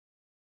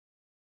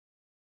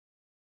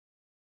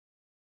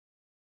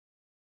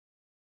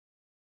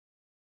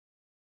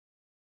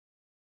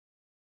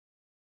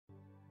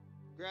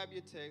grab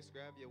your text,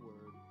 grab your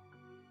word.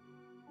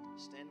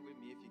 Stand with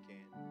me if you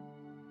can.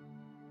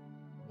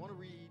 I want to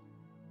read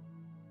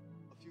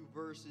a few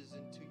verses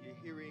into your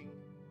hearing,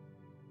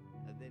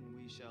 and then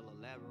we shall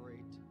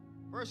elaborate.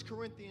 1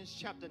 Corinthians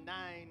chapter 9.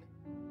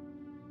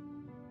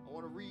 I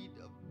want to read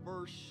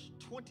verse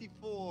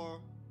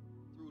 24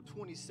 through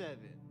 27.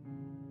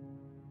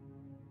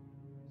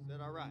 Is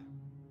that all right?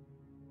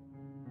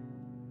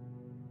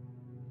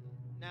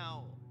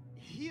 Now,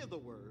 hear the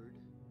word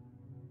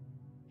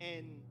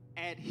and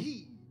add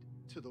heed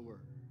to the word.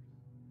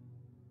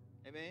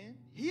 Amen?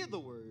 Hear the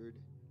word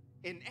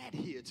and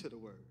adhere to the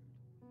word.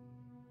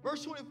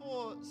 Verse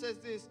 24 says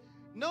this,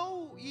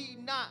 know ye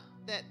not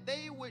that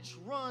they which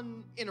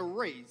run in a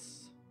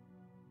race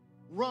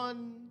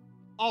run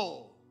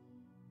all,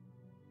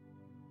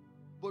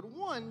 but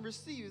one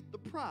receiveth the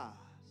prize.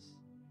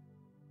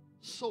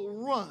 So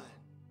run.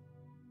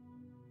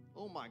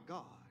 Oh my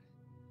God.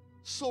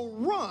 So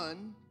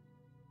run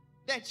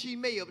that ye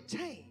may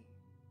obtain.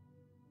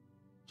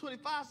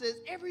 25 says,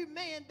 every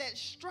man that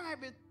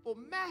striveth for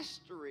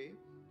mastery,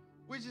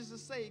 which is to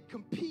say,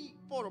 compete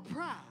for the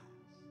prize,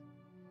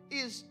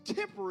 is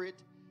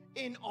temperate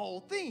in all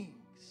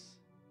things.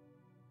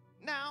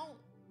 Now,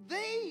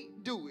 they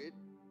do it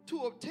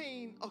to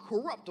obtain a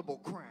corruptible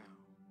crown,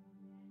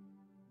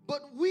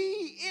 but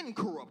we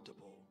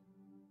incorruptible.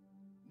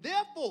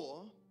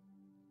 Therefore,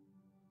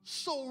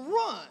 so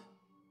run,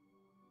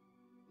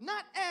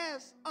 not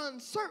as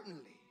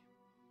uncertainly,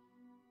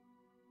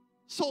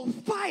 so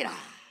fight I.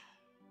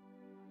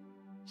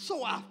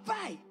 So I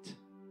fight.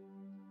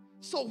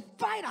 So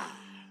fight I.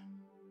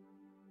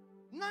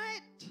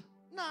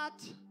 Not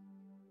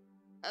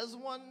as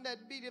one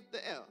that beateth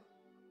the air,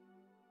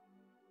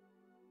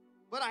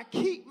 but I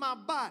keep my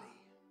body.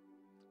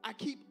 I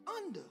keep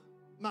under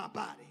my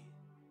body,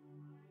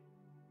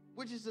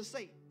 which is to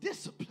say,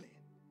 discipline.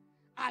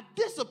 I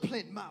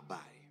discipline my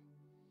body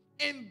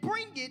and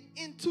bring it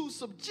into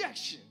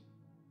subjection,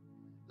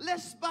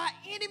 lest by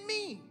any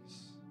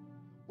means,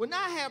 when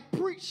I have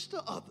preached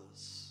to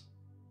others,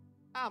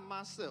 I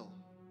myself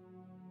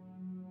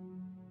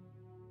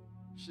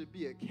should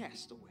be a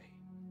castaway,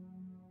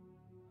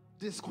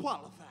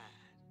 disqualified,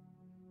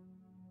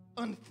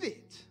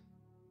 unfit,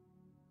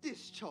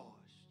 discharged.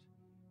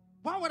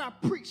 Why would I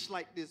preach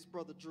like this,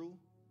 Brother Drew,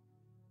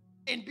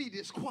 and be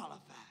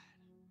disqualified?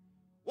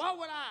 Why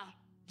would I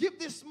give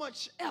this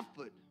much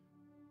effort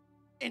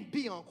and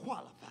be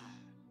unqualified?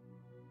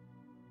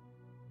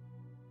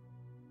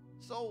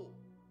 So,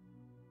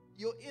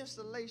 your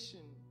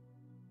installation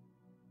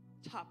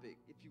topic,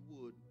 if you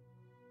would,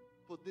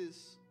 for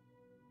this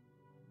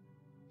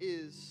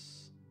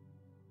is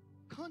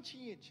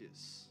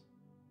conscientious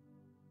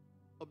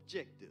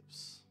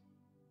objectives.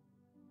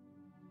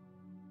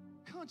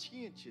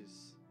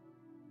 Conscientious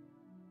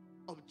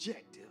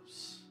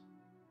objectives.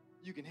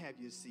 You can have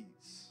your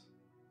seats.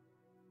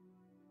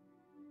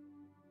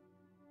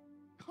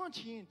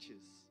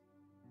 Conscientious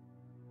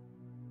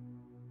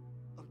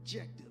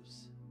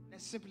objectives.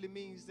 That simply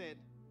means that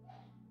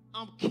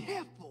I'm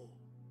careful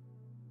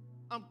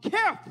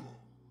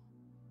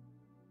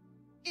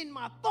in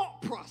my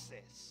thought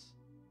process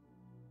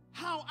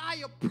how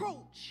I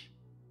approach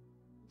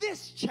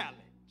this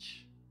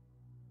challenge,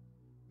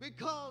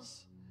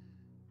 because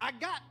I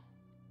got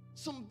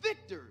some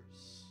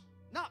victors,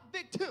 not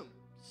victims,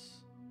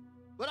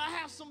 but I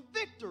have some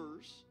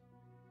victors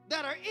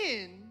that are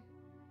in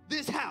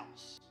this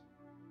house.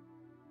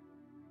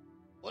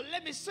 Or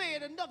let me say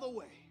it another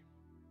way.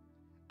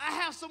 I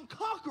have some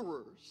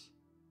conquerors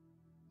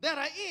that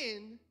are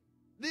in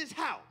this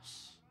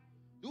house.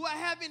 Do I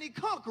have any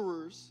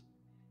conquerors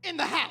in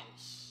the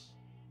house?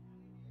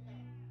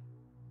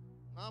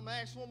 I'm going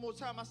to ask one more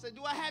time. I said,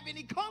 do I have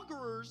any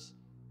conquerors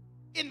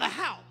in the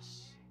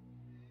house?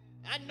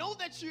 I know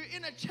that you're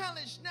in a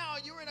challenge now.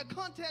 You're in a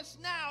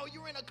contest now.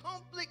 You're in a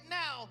conflict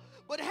now.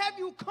 But have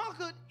you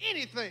conquered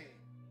anything?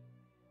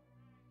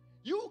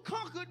 You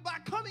conquered by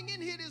coming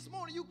in here this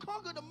morning. You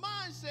conquered a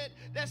mindset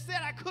that said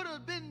I could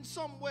have been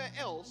somewhere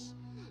else,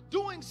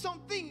 doing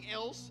something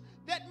else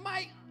that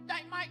might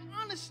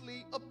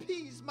honestly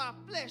appease my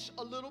flesh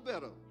a little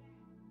better.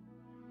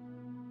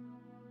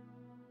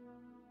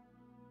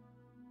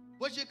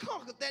 But you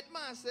conquered that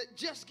mindset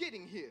just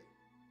getting here.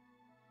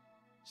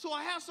 So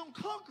I have some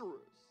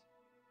conquerors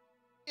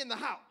in the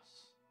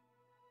house.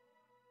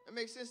 That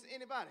makes sense to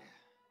anybody?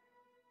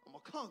 I'm a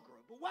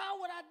conqueror. But why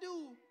would I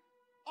do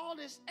all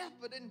this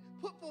effort and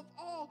put forth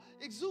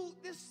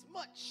exude this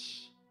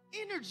much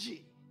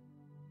energy?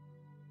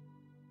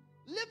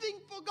 Living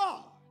for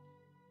God,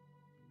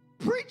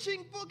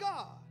 preaching for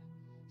God,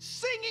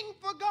 singing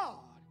for God,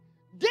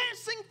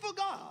 dancing for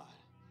God,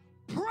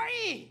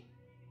 praying,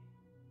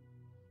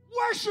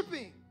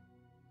 worshiping.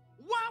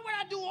 Why would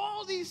I do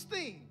all these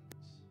things?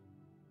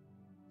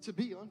 To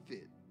be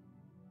unfit.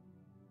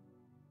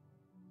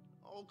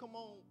 Oh, come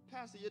on,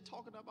 Pastor, you're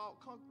talking about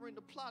conquering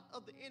the plot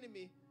of the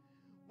enemy.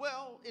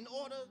 Well, in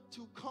order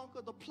to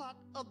conquer the plot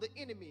of the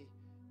enemy,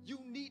 you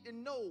need to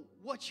know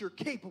what you're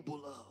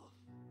capable of.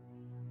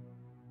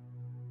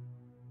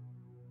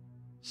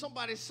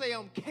 Somebody say,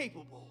 I'm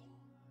capable.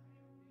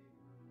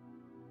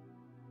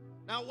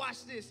 Now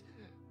watch this.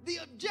 The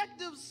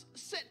objectives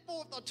set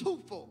forth are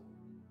twofold.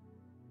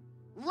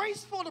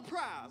 Race for the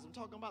prize. I'm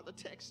talking about the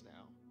text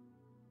now.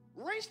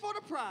 Race for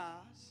the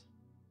prize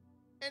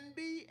and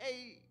be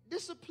a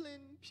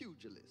disciplined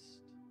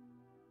pugilist,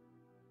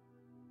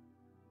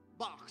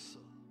 boxer.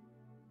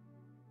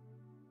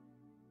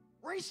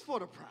 Race for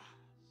the prize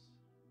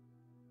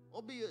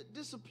or be a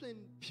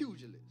disciplined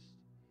pugilist.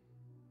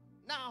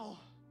 Now,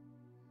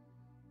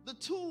 the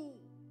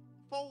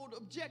twofold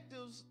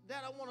objectives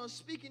that I want to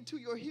speak into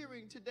your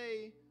hearing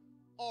today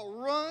are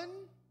run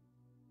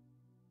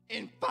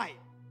and fight.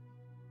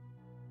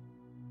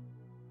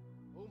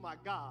 Oh my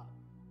God.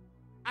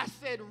 I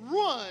said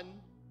run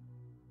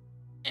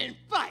and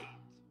fight.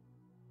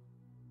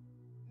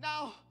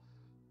 Now,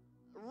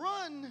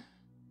 run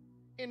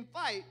and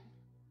fight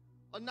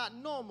are not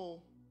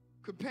normal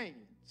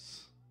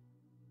companions.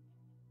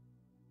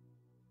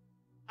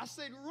 I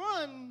said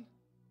run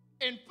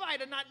and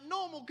fight are not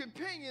normal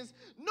companions.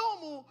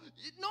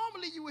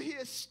 Normally you would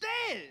hear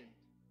stand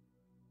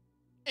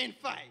and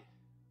fight,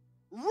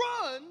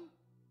 run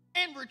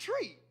and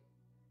retreat.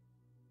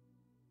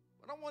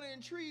 But I want to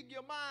intrigue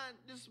your mind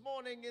this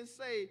morning and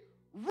say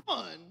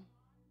run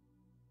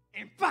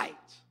and fight.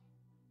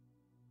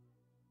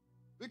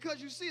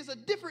 Because you see, it's a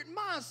different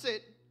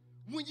mindset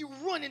when you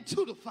run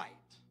into the fight.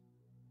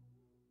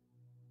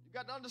 You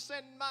got to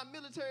understand, in my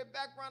military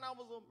background, I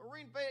was a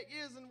Marine for 8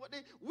 years, and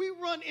we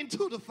run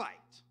into the fight.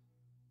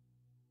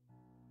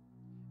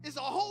 It's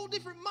a whole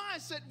different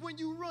mindset when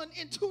you run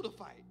into the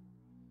fight.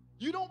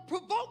 You don't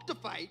provoke the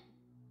fight,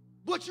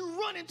 but you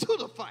run into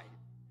the fight.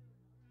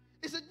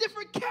 It's a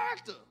different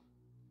character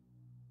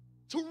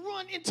to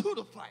run into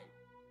the fight.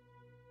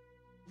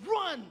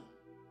 Run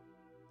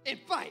and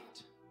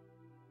fight.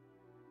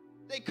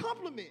 They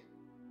complement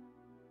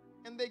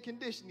and they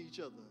condition each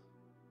other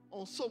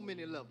on so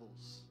many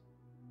levels.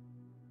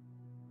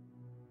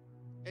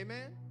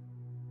 Amen?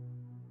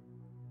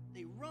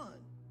 They run.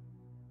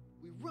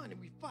 We run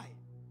and we fight.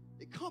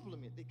 They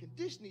complement, they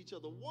condition each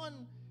other.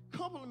 One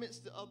complements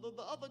the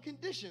other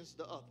conditions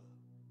the other.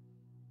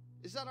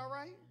 Is that all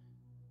right?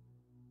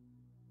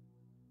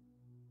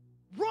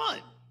 Run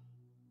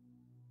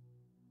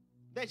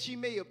that ye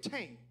may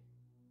obtain.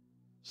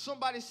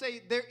 Somebody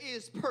say, there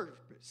is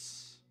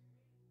purpose.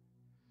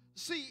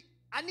 See,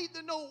 I need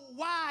to know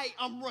why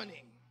I'm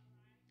running.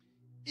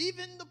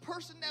 Even the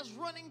person that's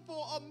running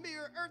for a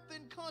mere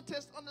earthen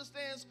contest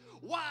understands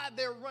why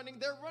they're running.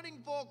 They're running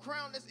for a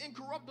crown that's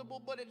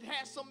incorruptible, but it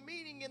has some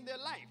meaning in their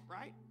life,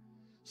 right?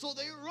 So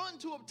they run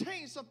to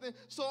obtain something.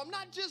 So I'm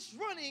not just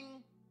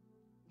running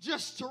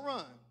just to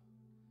run.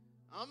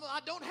 I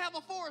don't have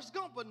a Forrest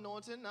Gump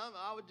anointing.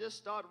 I would just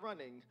start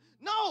running.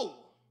 No.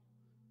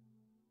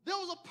 There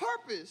was a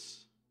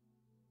purpose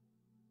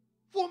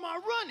for my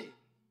running.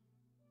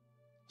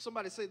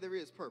 Somebody say there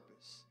is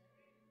purpose.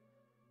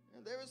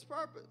 And there is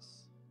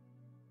purpose.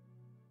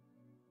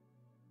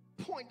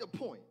 Point to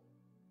point.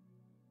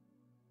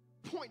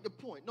 Point to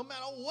point. No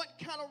matter what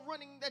kind of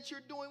running that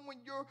you're doing, when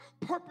you're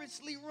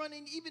purposely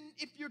running, even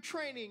if you're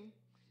training,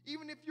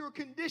 even if you're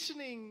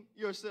conditioning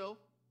yourself,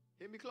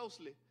 hear me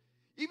closely.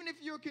 Even if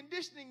you're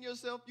conditioning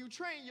yourself, you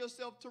train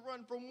yourself to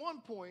run from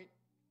one point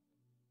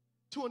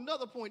to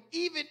another point.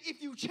 Even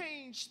if you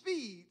change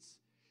speeds,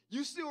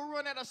 you still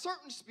run at a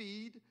certain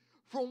speed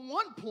from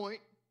one point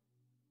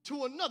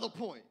to another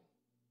point.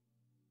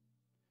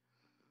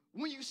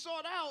 When you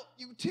start out,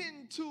 you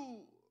tend to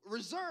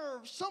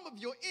reserve some of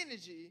your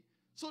energy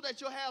so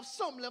that you'll have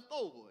some left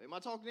over. Am I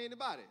talking to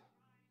anybody?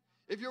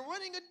 If you're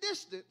running a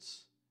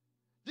distance,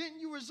 then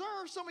you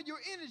reserve some of your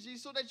energy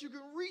so that you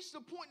can reach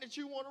the point that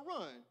you want to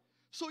run.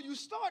 So you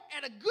start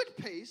at a good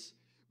pace,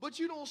 but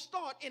you don't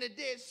start in a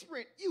dead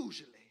sprint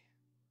usually.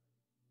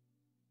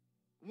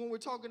 When we're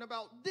talking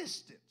about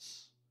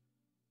distance.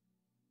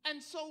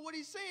 And so what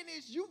he's saying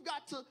is you've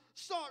got to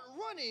start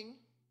running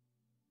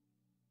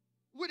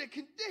with a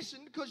condition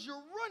because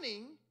you're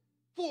running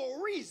for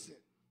a reason.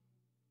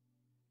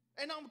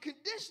 And I'm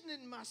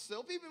conditioning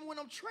myself, even when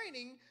I'm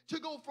training, to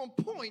go from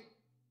point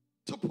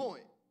to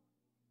point.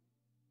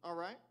 All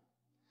right?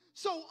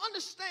 So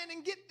understand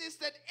and get this,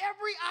 that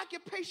every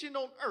occupation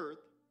on earth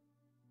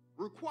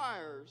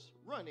requires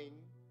running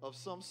of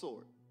some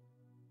sort.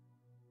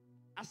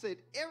 I said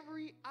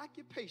every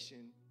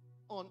occupation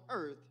on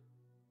earth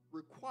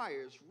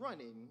requires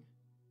running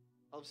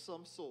of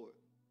some sort.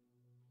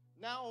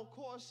 Now, of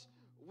course,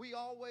 we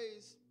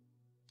always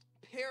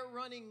pair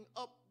running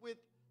up with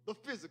the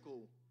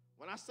physical.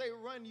 When I say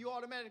run, you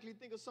automatically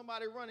think of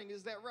somebody running.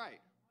 Is that right?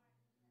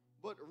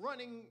 But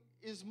running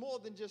is more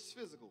than just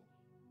physical.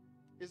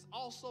 It's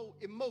also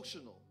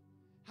emotional.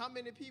 How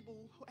many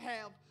people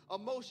have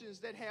emotions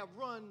that have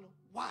run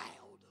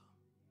wild?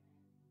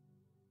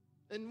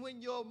 And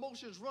when your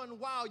emotions run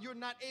wild, you're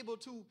not able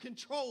to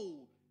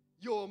control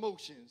your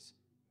emotions.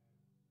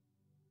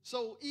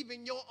 So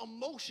even your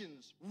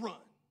emotions run.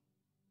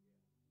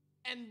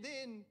 And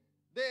then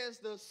there's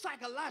the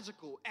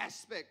psychological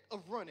aspect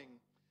of running.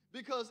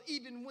 Because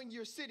even when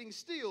you're sitting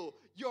still,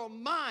 your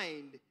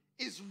mind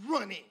is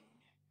running.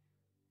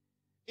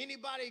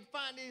 Anybody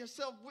find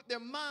themselves with their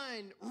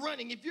mind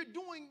running? If you're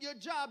doing your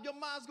job, your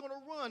mind's going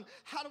to run.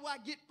 How do I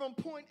get from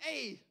point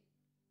A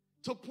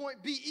to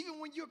point B? Even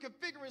when you're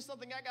configuring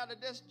something, I got a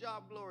desk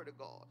job, glory to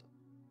God.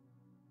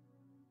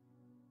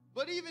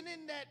 But even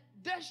in that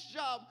desk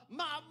job,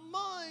 my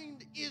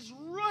mind is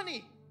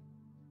running.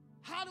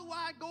 How do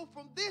I go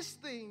from this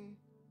thing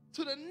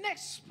to the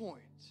next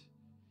point?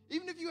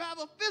 Even if you have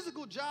a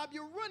physical job,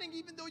 you're running,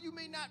 even though you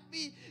may not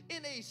be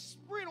in a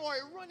sprint or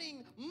a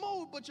running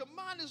mode, but your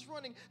mind is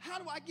running. How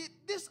do I get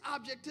this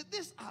object to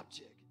this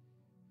object?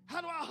 How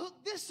do I hook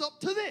this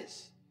up to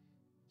this?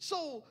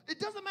 So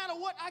it doesn't matter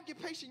what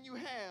occupation you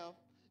have,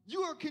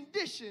 you are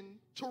conditioned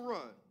to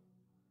run.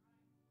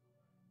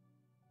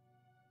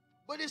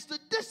 But it's the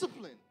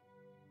discipline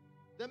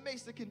that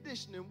makes the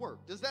conditioning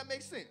work. Does that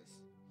make sense?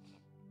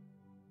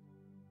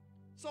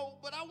 So,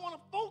 but I want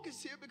to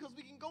focus here because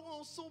we can go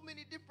on so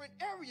many different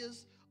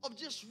areas of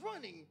just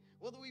running,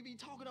 whether we be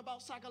talking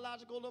about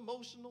psychological,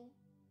 emotional,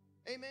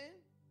 amen,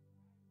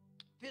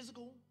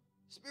 physical,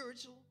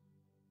 spiritual.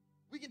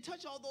 We can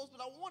touch all those,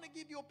 but I want to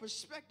give you a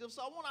perspective.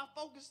 So I want our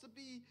focus to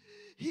be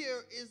here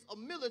is a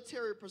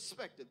military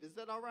perspective. Is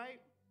that all right?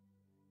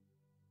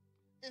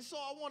 And so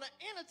I want to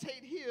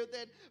annotate here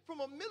that from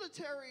a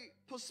military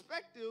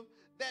perspective,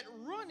 that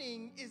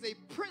running is a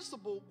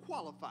principal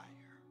qualifier.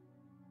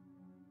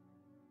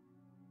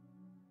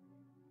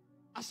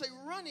 I say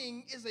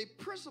running is a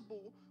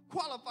principal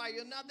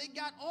qualifier. Now, they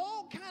got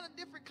all kind of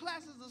different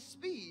classes of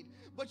speed,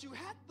 but you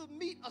have to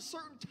meet a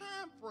certain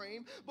time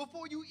frame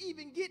before you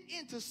even get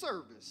into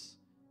service.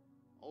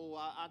 Oh,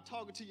 I'm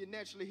talking to you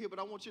naturally here, but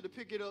I want you to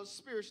pick it up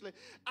spiritually.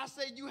 I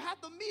say you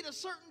have to meet a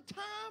certain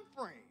time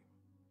frame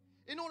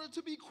in order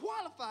to be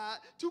qualified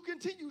to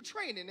continue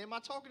training. Am I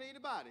talking to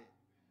anybody?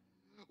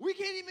 We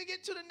can't even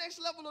get to the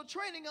next level of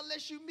training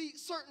unless you meet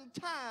certain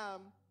time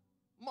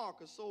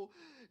markers. So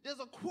there's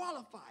a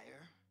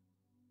qualifier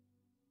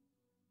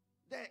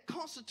that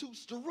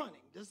constitutes the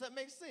running. Does that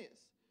make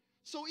sense?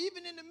 So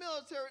even in the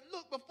military,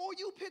 look, before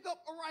you pick up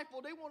a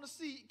rifle, they want to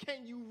see,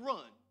 can you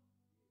run?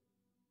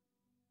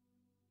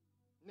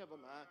 Never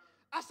mind.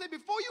 I said,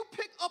 before you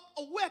pick up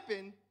a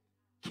weapon,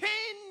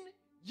 can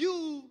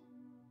you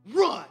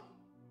run?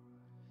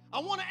 I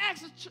want to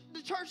ask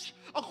the church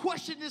a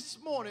question this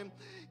morning.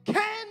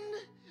 Can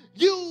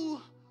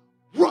you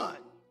run?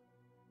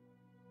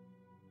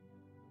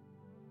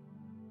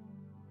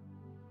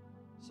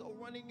 So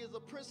running is a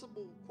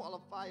principal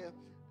qualifier.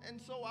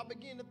 And so I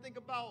began to think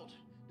about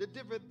the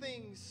different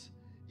things,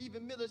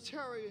 even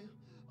military,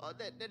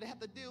 that have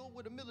to deal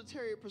with a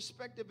military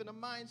perspective and a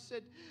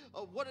mindset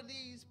of what are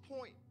these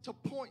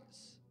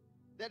points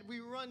that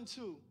we run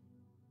to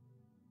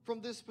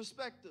from this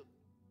perspective.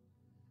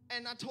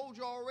 And I told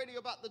you already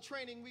about the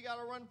training. We got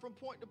to run from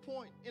point to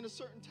point in a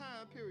certain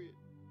time period.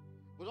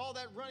 With all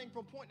that running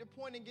from point to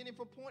point and getting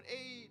from point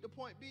A to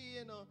point B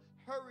in a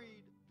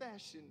hurried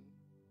fashion.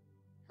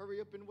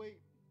 Hurry up and wait.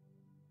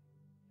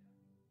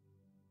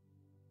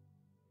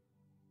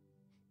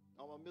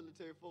 All my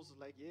military folks is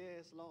like,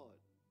 yes, Lord.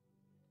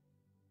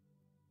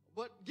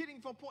 But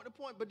getting from point to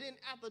point, but then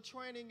after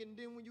training and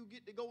then when you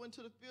get to go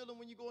into the field and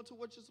when you go into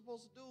what you're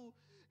supposed to do,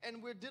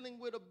 and we're dealing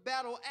with a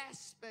battle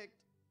aspect,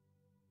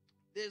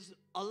 there's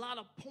a lot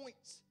of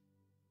points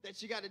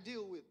that you got to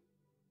deal with.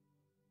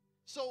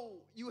 So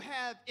you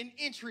have an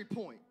entry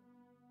point.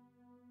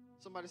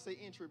 Somebody say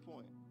entry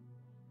point.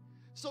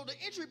 So the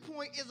entry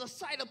point is a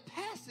site of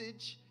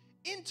passage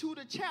into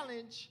the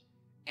challenge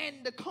and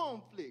the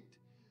conflict.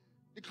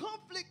 The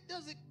conflict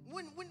doesn't,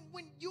 when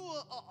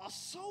you're a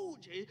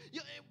soldier,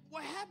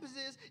 what happens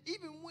is,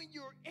 even when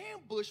you're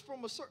ambushed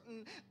from a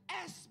certain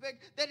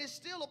aspect, that is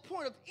still a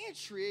point of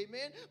entry,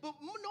 amen? But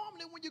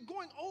normally when you're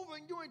going over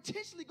and you're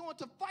intentionally going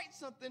to fight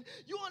something,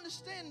 you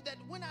understand that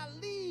when I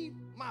leave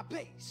my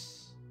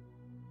base,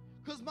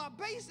 because my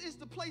base is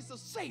the place of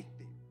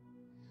safety.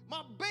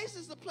 My base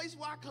is the place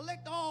where I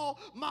collect all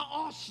my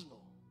arsenal.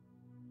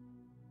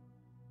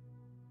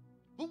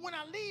 But when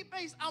I leave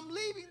base, I'm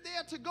leaving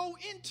there to go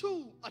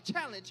into a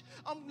challenge.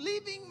 I'm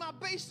leaving my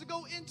base to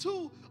go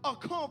into a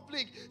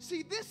conflict.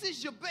 See, this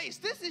is your base.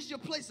 This is your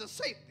place of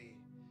safety.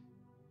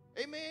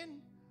 Amen.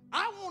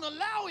 I won't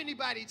allow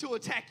anybody to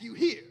attack you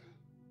here.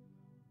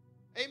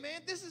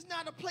 Amen. This is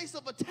not a place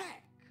of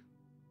attack.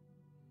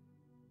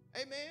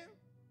 Amen.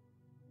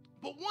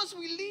 But once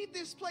we leave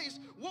this place,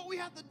 what we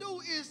have to do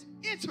is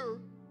enter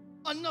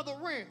another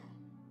realm.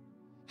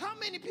 How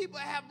many people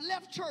have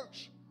left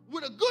church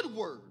with a good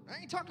word? I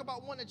ain't talking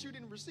about one that you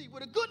didn't receive.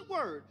 With a good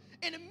word.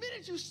 And the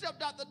minute you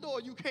stepped out the door,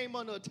 you came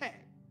under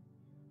attack.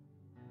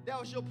 That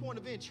was your point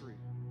of entry.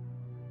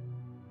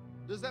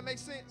 Does that make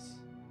sense?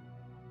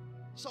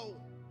 So,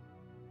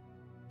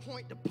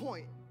 point to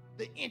point,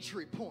 the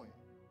entry point.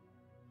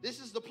 This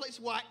is the place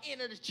where I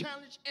enter the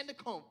challenge and the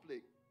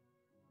conflict.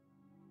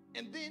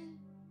 And then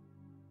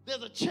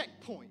there's a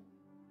checkpoint.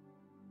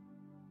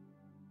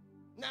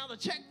 Now, the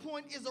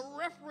checkpoint is a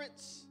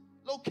reference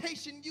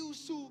location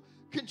used to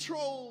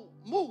control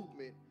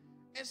movement.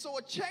 And so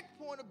a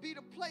checkpoint will be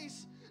the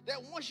place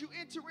that once you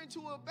enter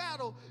into a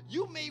battle,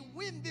 you may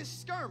win this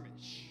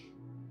skirmish.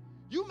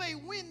 You may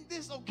win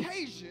this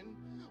occasion,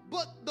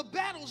 but the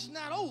battle's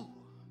not over.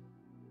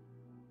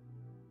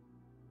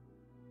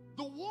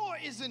 The war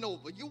isn't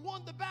over. You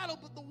won the battle,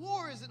 but the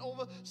war isn't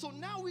over. So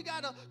now we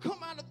got to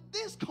come out of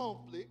this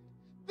conflict,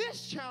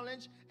 this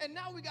challenge, and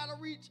now we got to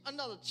reach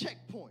another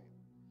checkpoint.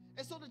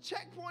 And so the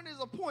checkpoint is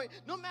a point,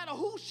 no matter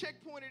whose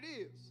checkpoint it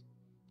is,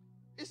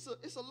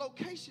 it's a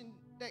location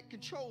that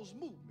controls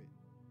movement.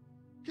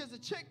 Because the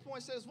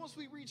checkpoint says once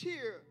we reach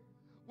here,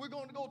 we're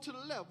going to go to the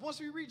left. Once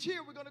we reach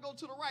here, we're going to go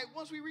to the right.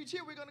 Once we reach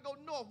here, we're going to go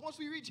north. Once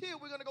we reach here,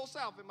 we're going to go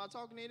south. Am I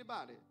talking to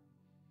anybody?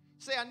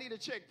 Say, I need a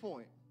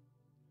checkpoint.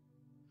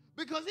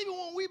 Because even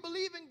when we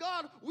believe in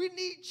God, we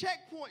need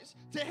checkpoints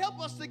to help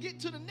us to get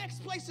to the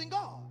next place in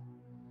God.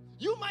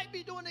 You might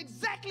be doing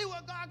exactly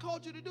what God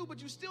called you to do,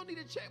 but you still need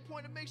a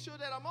checkpoint to make sure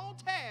that I'm on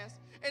task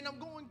and I'm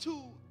going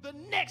to the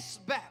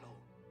next battle.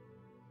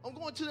 I'm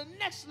going to the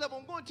next level.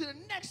 I'm going to the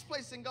next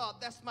place in God.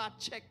 That's my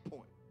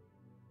checkpoint.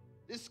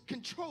 It's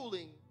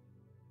controlling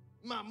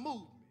my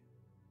movement.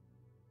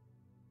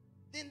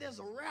 Then there's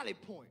a rally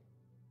point.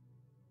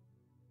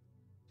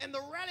 And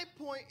the rally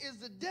point is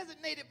the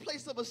designated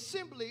place of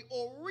assembly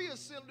or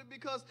reassembly,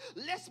 because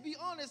let's be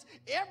honest,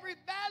 every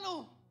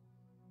battle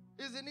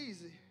isn't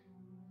easy.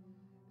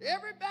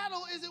 Every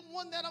battle isn't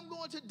one that I'm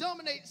going to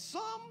dominate.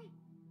 Some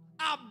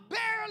I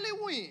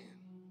barely win.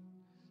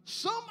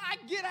 Some I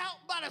get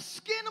out by the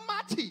skin of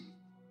my teeth.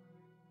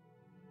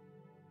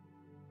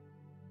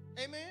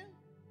 Amen.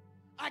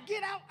 I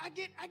get out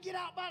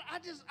by I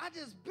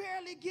just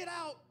barely get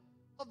out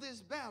of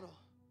this battle.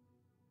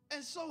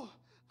 And so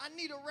I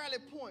need a rally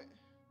point.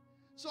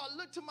 So I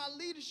look to my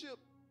leadership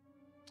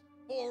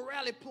for a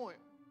rally point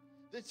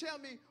to tell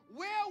me,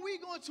 where are we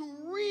going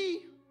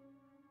to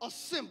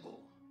reassemble?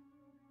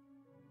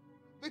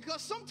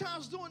 Because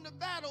sometimes during the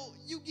battle,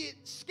 you get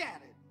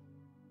scattered.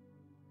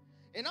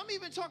 And I'm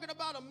even talking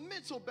about a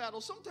mental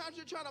battle. Sometimes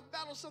you're trying to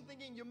battle something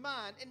in your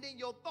mind, and then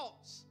your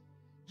thoughts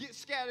get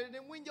scattered.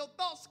 And when your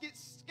thoughts get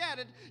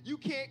scattered, you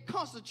can't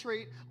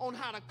concentrate on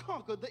how to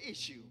conquer the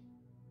issue.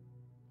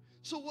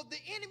 So what the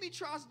enemy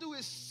tries to do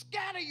is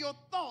scatter your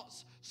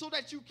thoughts so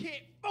that you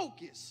can't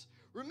focus.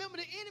 Remember,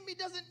 the enemy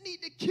doesn't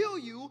need to kill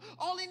you.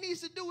 All he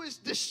needs to do is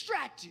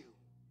distract you.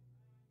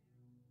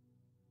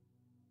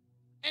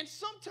 And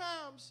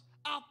sometimes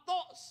our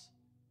thoughts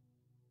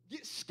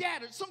get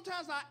scattered.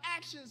 Sometimes our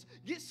actions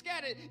get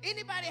scattered.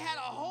 Anybody had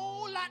a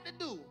whole lot to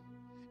do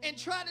and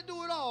tried to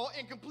do it all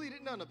and completed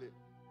none of it?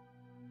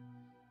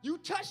 You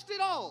touched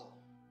it all.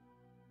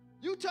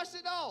 You touched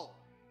it all.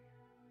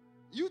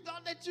 You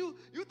thought that you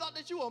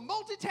were a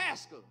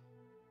multitasker.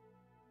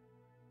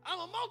 I'm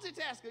a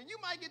multitasker. You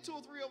might get 2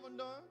 or 3 of them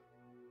done.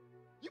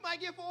 You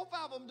might get 4 or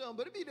 5 of them done,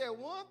 but it'll be that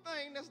one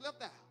thing that's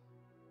left out.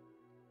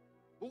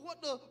 But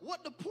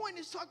what the point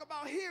is talking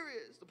about here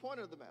is, the point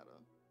of the matter,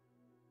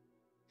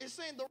 is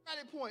saying the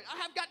rally point. I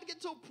have got to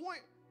get to a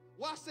point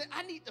where I say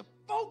I need to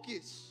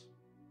focus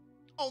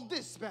on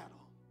this battle.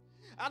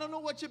 I don't know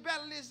what your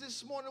battle is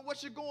this morning,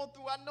 what you're going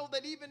through. I know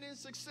that even in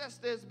success,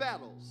 there's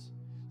battles.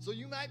 So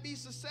you might be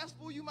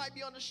successful, you might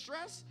be under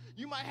stress,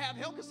 you might have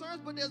health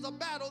concerns, but there's a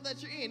battle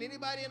that you're in.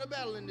 Anybody in a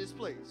battle in this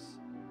place?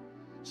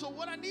 So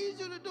what I need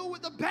you to do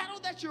with the battle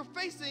that you're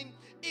facing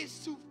is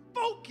to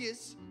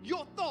focus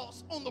your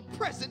thoughts on the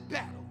present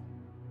battle.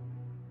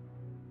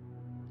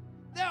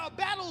 There are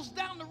battles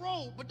down the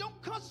road, but don't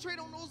concentrate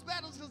on those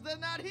battles because they're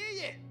not here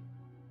yet.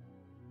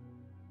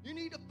 You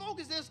need to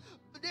focus.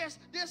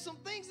 There's some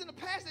things in the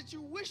past that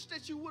you wish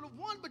that you would have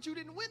won, but you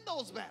didn't win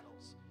those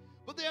battles.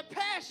 But they're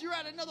past. You're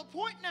at another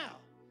point now.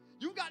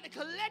 You've got to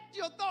collect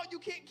your thought. You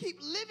can't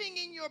keep living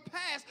in your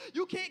past.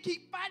 You can't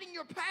keep fighting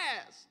your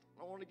past.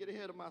 I don't want to get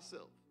ahead of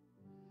myself.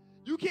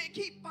 You can't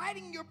keep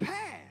fighting your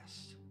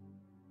past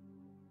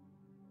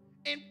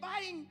and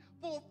fighting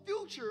for a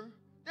future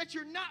that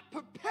you're not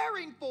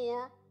preparing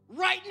for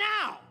right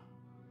now.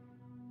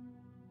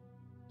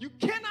 You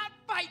cannot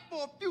fight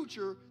for a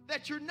future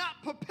that you're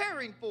not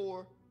preparing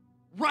for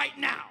right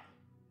now.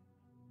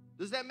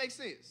 Does that make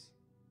sense?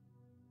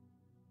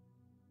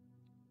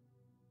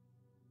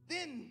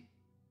 Then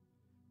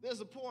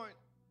there's a point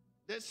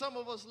that some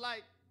of us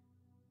like,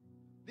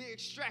 the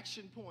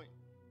extraction point.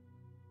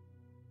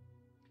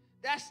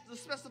 That's the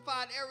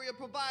specified area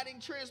providing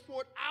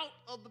transport out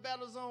of the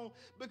battle zone,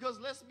 because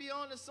let's be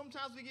honest,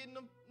 sometimes we get in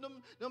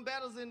them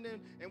battles and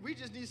we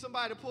just need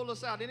somebody to pull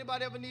us out.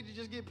 Anybody ever need to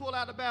just get pulled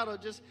out of the battle?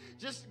 Just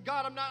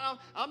God,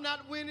 I'm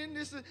not winning.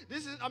 This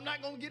is I'm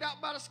not going to get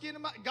out by the skin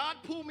of my, God,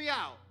 pull me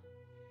out.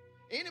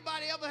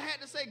 Anybody ever had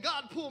to say,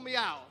 God, pull me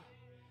out?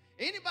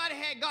 Anybody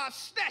had God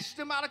snatched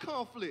them out of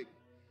conflict?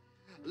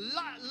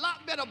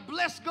 Lot better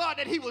bless God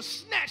that he was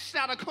snatched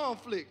out of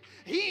conflict.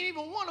 He didn't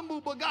even want to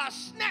move, but God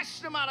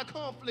snatched him out of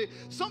conflict.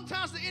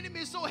 Sometimes the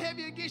enemy is so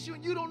heavy against you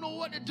and you don't know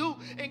what to do,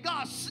 and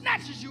God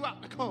snatches you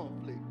out of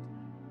conflict.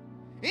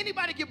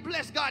 Anybody can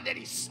bless God that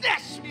he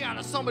snatched me out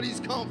of some of these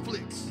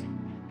conflicts.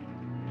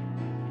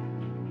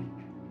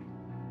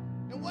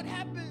 And what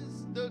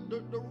happens, the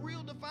the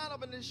real define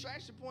of an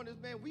distraction point is,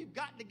 man, we've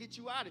got to get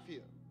you out of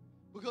here.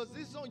 Because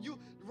this is on you.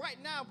 Right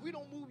now, if we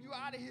don't move you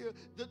out of here,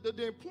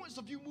 the importance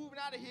of you moving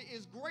out of here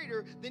is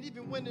greater than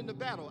even winning the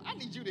battle. I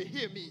need you to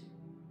hear me.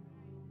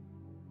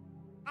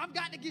 I've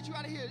got to get you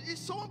out of here. It's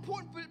so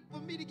important for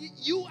me to get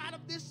you out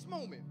of this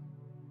moment.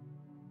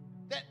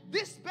 That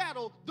this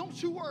battle,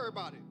 don't you worry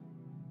about it.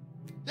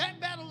 That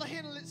battle will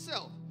handle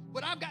itself.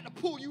 But I've got to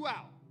pull you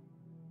out.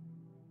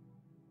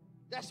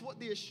 That's what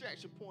the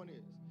extraction point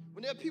is.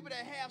 When there are people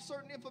that have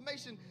certain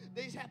information,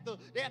 they have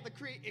to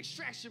create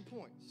extraction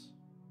points.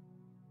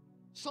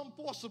 Some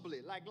forcibly,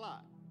 like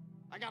Lot.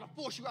 I got to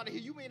force you out of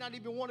here. You may not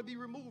even want to be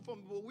removed from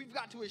it, but we've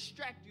got to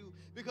extract you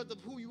because of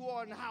who you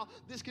are and how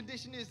this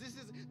condition is.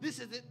 This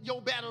is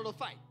your battle to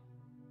fight.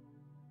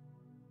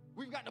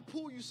 We've got to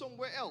pull you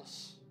somewhere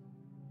else.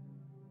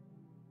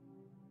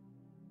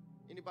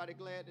 Anybody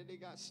glad that they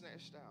got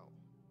snatched out?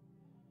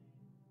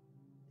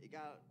 They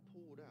got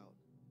pulled out.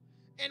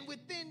 And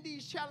within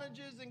these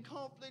challenges and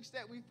conflicts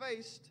that we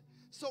faced,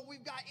 so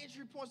we've got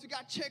entry points, we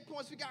got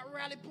checkpoints, we got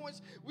rally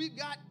points, we've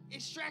got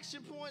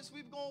extraction points,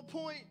 we've gone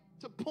point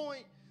to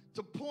point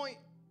to point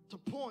to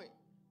point.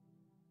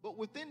 But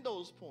within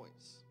those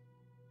points,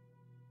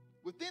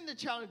 within the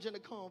challenge and the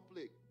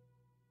conflict,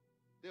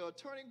 there are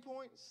turning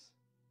points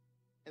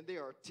and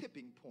there are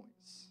tipping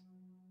points.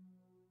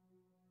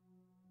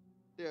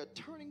 There are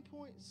turning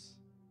points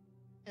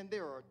and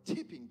there are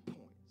tipping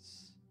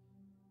points.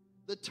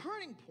 The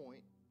turning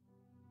point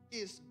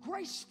is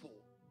graceful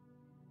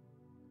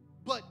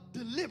but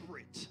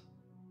deliberate.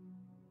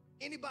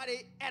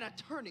 Anybody at a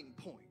turning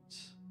point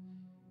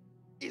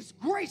is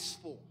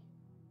graceful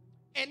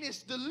and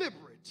it's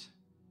deliberate.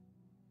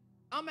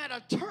 I'm at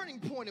a turning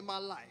point in my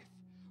life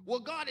where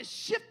God is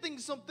shifting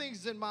some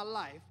things in my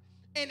life,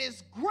 and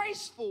it's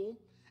graceful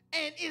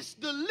and it's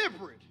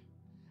deliberate.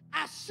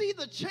 I see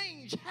the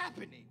change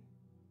happening.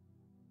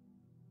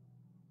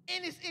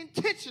 And it's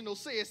intentional.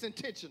 Say it's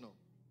intentional.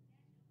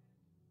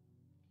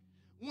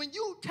 When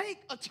you take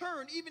a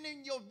turn, even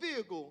in your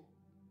vehicle,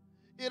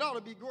 it ought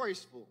to be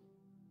graceful.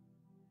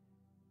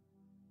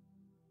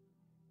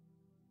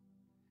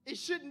 It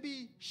shouldn't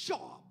be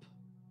sharp.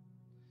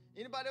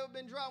 Anybody ever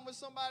been driving with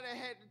somebody that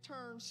had to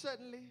turn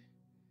suddenly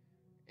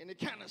and it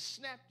kind of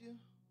snapped you?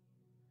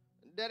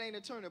 That ain't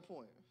a turning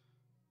point.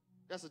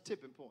 That's a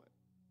tipping point.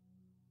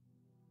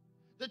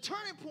 The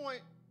turning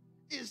point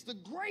is the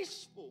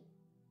graceful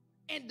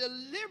and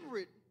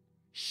deliberate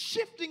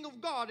shifting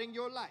of God in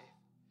your life.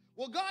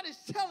 Well, God is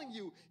telling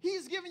you,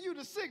 he's giving you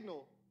the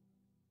signal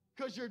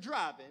because you're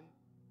driving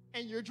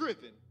and you're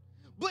driven.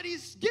 But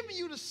he's giving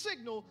you the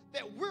signal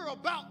that we're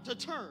about to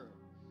turn.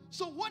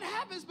 So what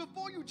happens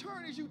before you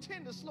turn is you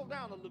tend to slow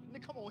down a little.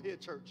 Come on here,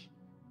 church.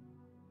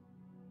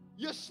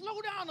 You slow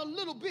down a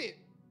little bit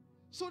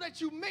so that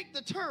you make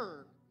the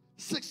turn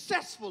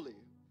successfully.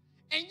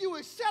 And you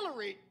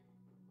accelerate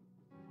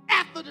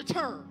after the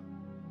turn.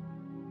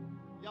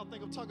 Y'all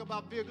think I'm talking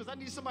about vehicles? I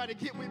need somebody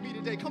to get with me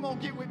today. Come on,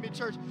 get with me,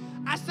 church.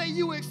 I say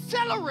you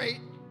accelerate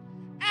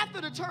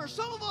after the turn.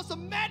 Some of us are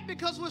mad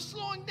because we're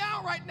slowing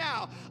down right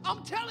now.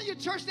 I'm telling you,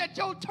 church, that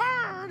your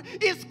turn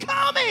is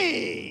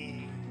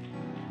coming.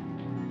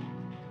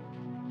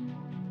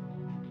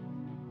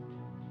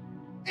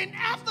 And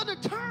after the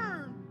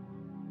turn,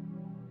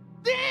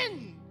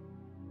 then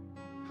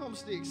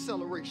comes the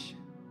acceleration.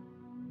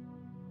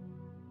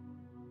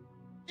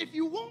 If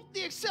you want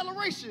the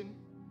acceleration,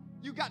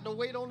 you got to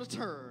wait on the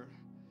turn.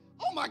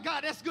 Oh my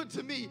God, that's good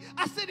to me.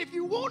 I said, if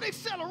you want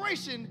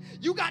acceleration,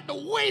 you got to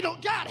wait on,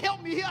 God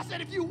help me here. I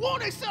said, if you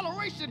want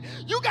acceleration,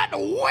 you got to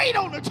wait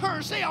on the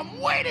turn. Say, I'm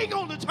waiting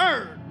on the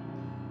turn.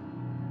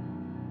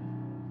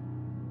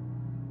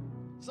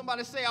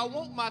 Somebody say, I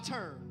want my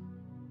turn.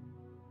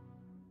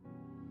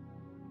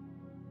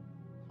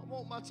 I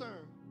want my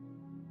turn.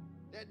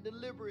 That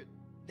deliberate,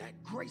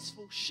 that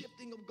graceful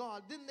shifting of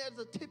God. Then there's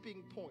a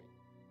tipping point.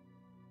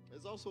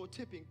 There's also a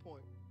tipping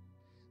point.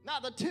 Now,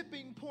 the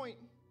tipping point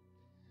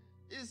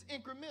is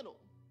incremental.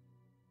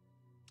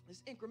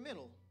 It's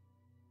incremental,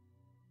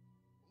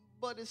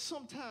 but it's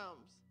sometimes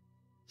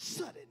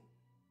sudden.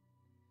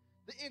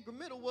 The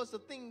incremental was the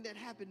thing that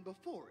happened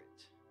before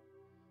it.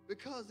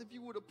 Because if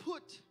you were to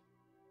put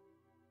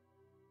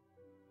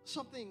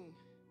something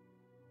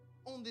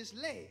on this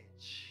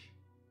ledge,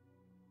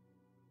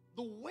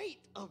 the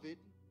weight of it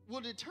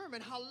will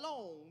determine how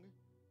long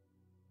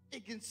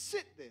it can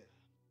sit there.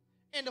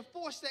 And the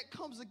force that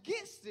comes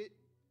against it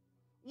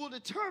will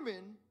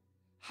determine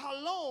how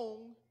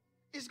long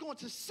it's going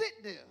to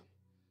sit there.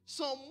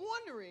 So I'm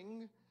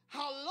wondering,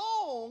 how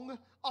long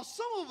are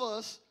some of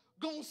us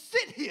going to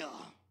sit here?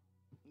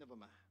 Never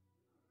mind.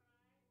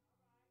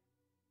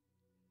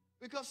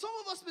 Because some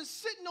of us been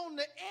sitting on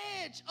the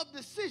edge of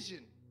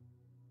decision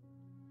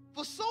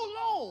for so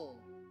long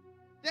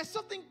that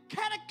something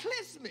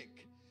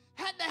cataclysmic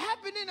had to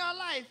happen in our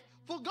life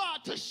for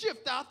God to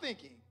shift our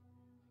thinking.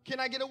 Can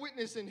I get a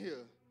witness in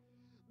here?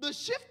 The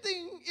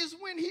shifting is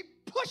when he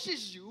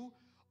pushes you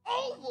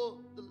over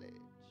the ledge.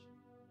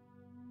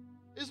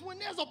 It's when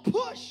there's a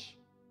push.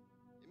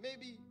 It may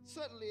be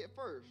suddenly at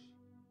first,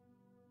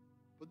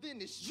 But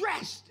then it's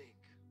drastic.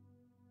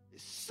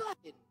 It's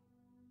sudden.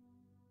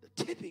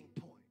 The tipping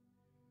point.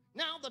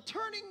 Now, the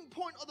turning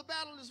point of the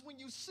battle is when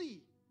you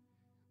see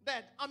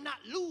that I'm not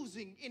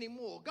losing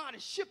anymore. God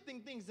is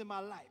shifting things in my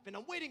life, and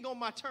I'm waiting on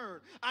my turn.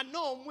 I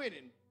know I'm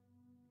winning.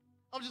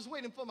 I'm just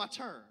waiting for my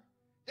turn.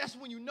 That's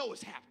when you know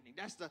it's happening.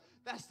 That's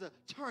the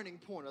turning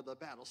point of the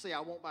battle. Say, I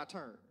want my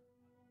turn.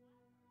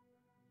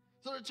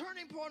 So the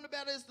turning point of the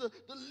battle is the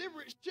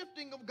deliberate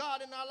shifting of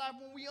God in our life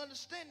when we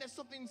understand that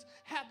something's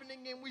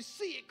happening and we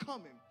see it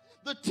coming.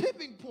 The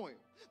tipping point.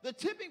 The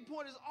tipping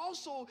point is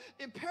also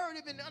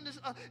imperative and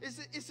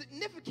is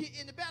significant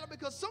in the battle,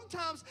 because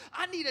sometimes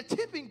I need a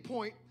tipping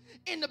point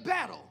in the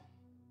battle.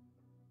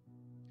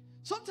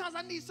 Sometimes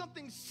I need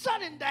something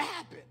sudden to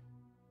happen.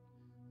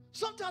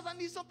 Sometimes I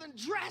need something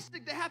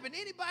drastic to happen.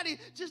 Anybody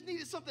just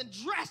needed something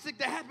drastic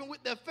to happen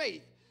with their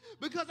faith?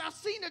 Because I've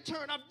seen a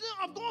turn.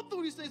 I've gone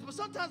through these things, but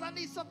sometimes I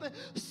need something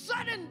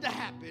sudden to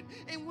happen.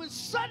 And when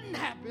sudden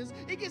happens,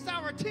 it gets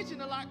our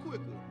attention a lot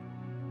quicker.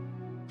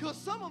 Because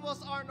some of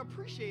us aren't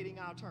appreciating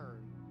our turn.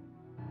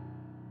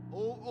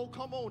 Oh,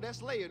 come on.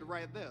 That's layered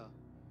right there.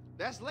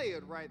 That's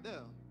layered right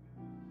there.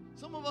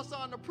 Some of us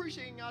aren't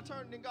appreciating our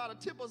turn, and then God will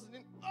tip us, and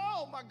then,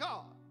 oh, my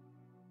God.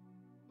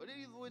 But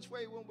either which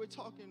way, when we're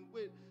talking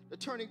with the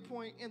turning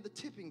point and the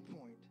tipping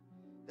point,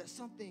 that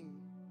something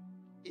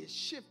is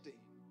shifting.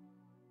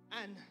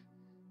 And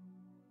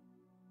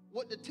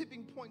what the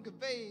tipping point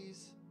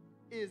conveys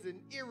is an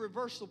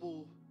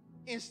irreversible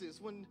instance.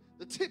 When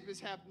the tip is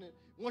happening,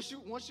 once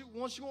you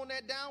on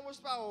that downward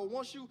spiral,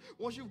 once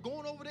you've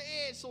gone over the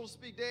edge, so to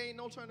speak, there ain't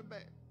no turning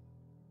back.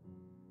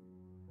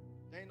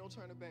 There ain't no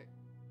turning back.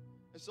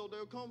 And so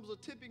there comes a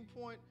tipping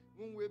point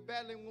when we're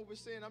battling, when we're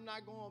saying, I'm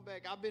not going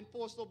back. I've been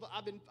forced over.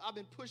 I've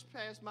been pushed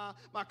past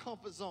my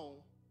comfort zone.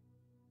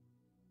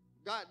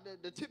 God,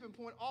 the tipping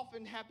point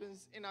often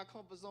happens in our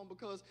comfort zone,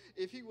 because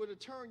if he were to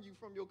turn you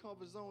from your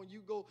comfort zone,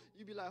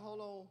 you'd be like, hold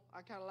on,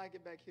 I kind of like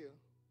it back here.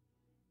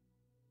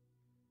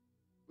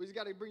 We just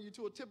got to bring you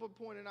to a tipping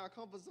point in our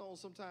comfort zone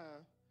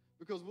sometime,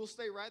 because we'll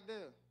stay right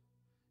there.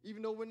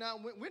 Even though we're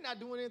not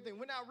doing anything.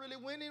 We're not really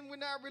winning.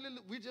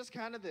 We're just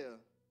kind of there.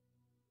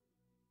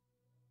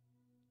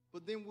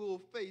 But then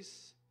we'll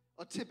face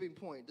a tipping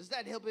point. Does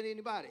that help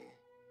anybody?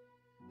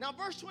 Now,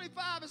 verse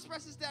 25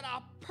 expresses that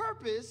our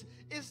purpose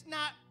is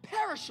not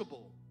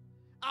perishable.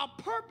 Our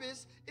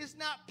purpose is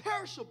not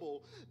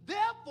perishable.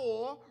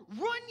 Therefore,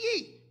 run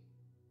ye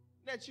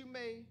that you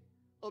may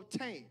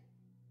obtain.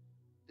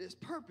 There's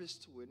purpose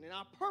to it, and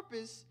our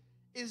purpose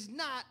is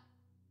not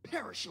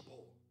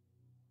perishable.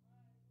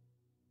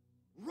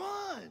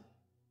 Run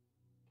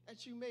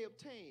that you may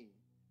obtain.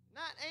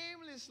 Not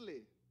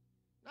aimlessly.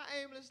 Not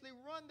aimlessly.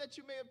 Run that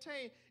you may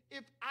obtain.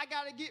 If I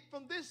got to get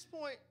from this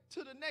point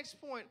to the next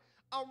point,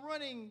 I'm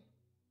running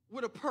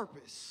with a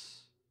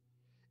purpose.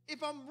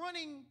 If I'm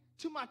running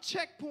to my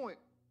checkpoint,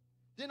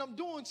 then I'm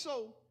doing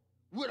so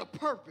with a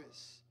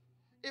purpose.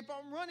 If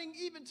I'm running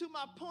even to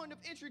my point of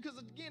entry, because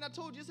again, I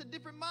told you it's a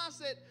different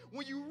mindset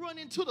when you run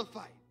into the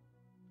fight.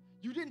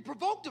 You didn't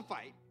provoke the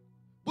fight,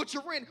 but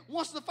you ran.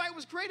 Once the fight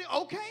was created,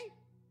 okay.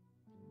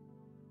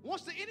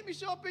 Once the enemy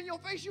show up in your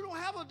face, you don't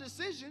have a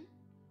decision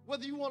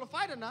whether you want to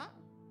fight or not.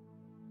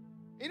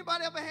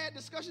 Anybody ever had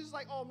discussions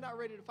like, oh, I'm not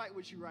ready to fight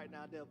with you right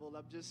now, devil.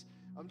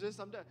 I'm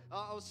done.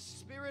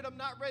 Spirit, I'm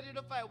not ready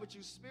to fight with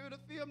you. Spirit of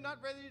fear, I'm not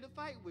ready to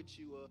fight with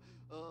you.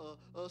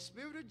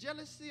 Spirit of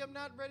jealousy, I'm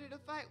not ready to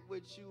fight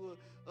with you.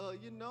 A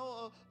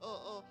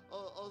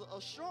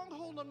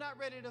stronghold, I'm not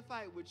ready to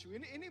fight with you.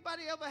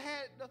 Anybody ever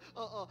had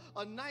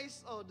a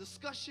nice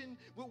discussion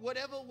with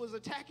whatever was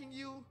attacking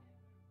you?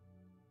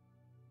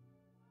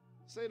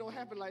 Say it don't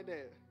happen like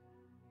that.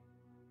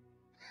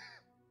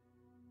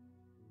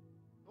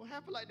 Don't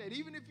happen like that.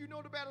 Even if you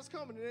know the battle's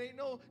coming, there ain't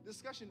no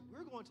discussion.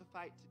 We're going to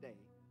fight today.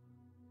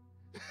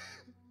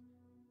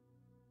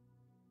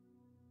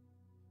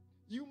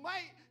 You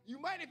might,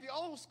 if you're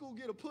old school,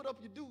 get to put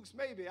up your dukes,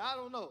 maybe. I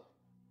don't know.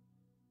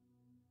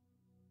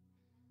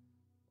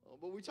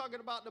 But we're talking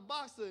about the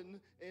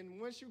boxing, and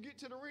once you get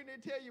to the ring,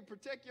 they tell you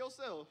protect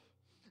yourself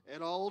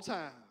at all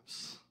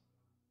times.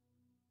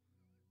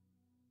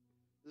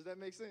 Does that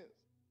make sense?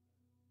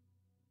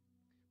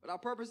 But our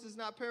purpose is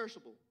not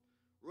perishable.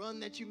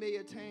 Run that you may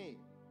attain.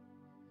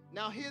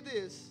 Now hear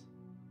this.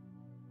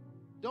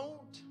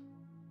 Don't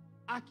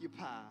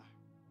occupy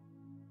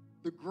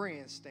the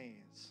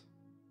grandstands.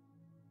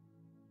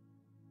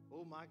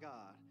 Oh my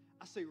God.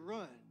 I say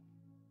run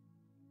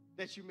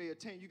that you may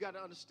attain. You got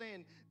to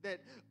understand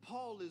that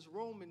Paul is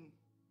Roman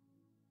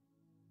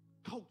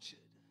cultured.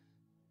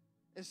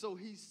 And so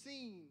he's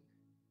seen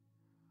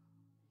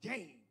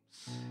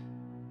games.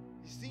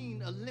 He's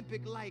seen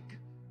Olympic-like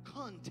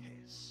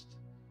contests.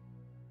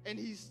 And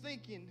he's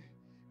thinking,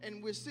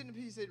 and we're sitting,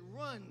 he said,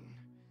 run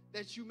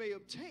that you may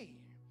obtain.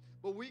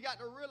 But we got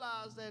to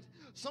realize that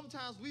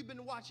sometimes we've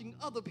been watching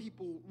other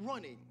people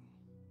running,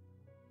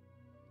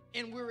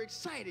 and we're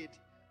excited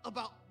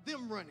about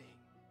them running.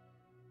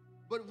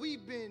 But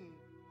we've been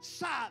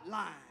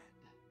sidelined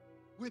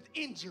with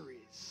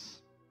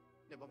injuries.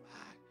 Never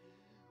mind.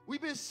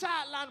 we've been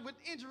sidelined with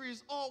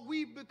injuries, or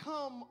we've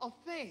become a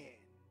fan.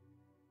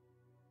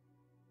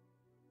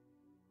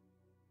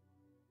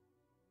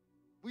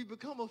 We've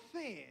become a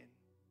fan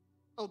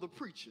of the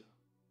preacher.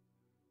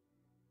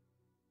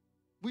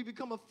 We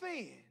become a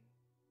fan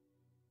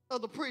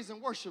of the praise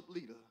and worship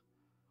leader.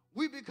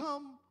 We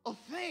become a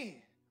fan,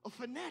 a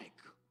fanatic.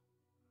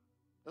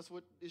 That's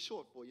what it's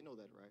short for. You know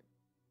that, right?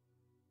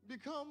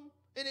 Become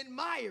an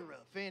admirer.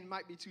 Fan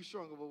might be too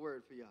strong of a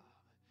word for y'all.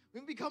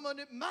 We become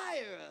an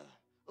admirer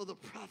of the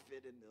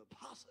prophet and the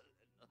apostle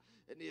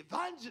and the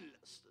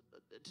evangelist,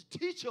 the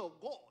teacher of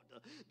God,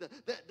 the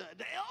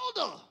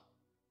elder.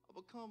 I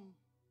become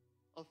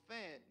a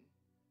fan,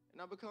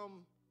 and I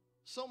become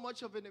so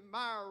much of an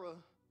admirer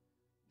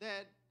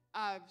that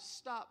I've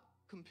stopped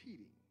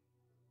competing.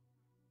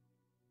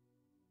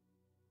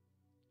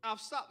 I've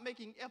stopped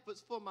making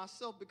efforts for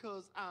myself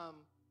because I'm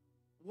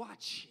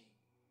watching.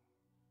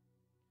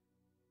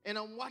 And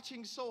I'm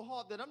watching so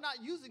hard that I'm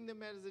not using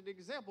them as an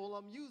example.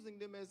 I'm using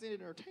them as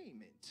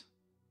entertainment.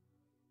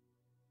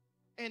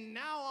 And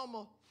now I'm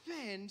a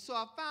fan, so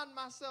I find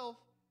myself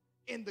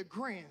in the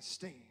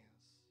grandstands.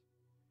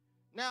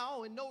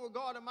 Now, in no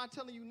regard am I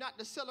telling you not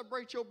to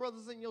celebrate your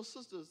brothers and your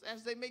sisters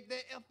as they make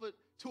their effort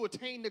to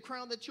attain the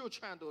crown that you're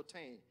trying to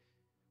attain.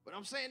 But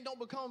I'm saying don't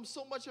become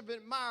so much of an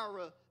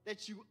admirer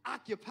that you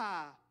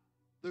occupy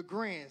the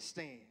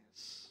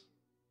grandstands.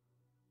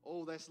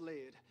 Oh, that's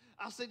led.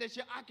 I'll say that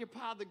you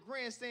occupy the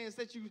grandstands,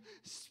 that you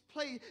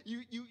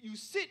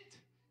sit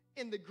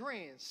in the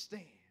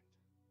grandstand.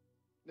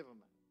 Never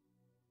mind.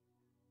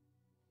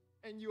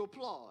 And you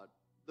applaud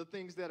the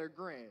things that are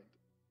grand.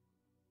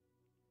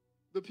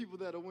 The people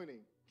that are winning.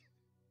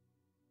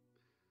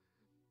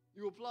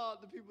 You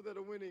applaud the people that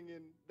are winning,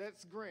 and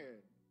that's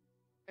grand.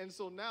 And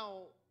so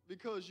now,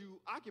 because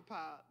you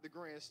occupy the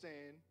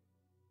grandstand,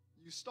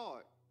 you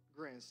start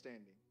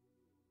grandstanding.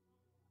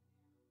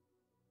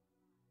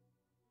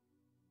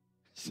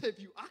 So if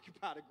you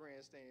occupy the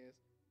grandstands,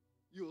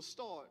 you'll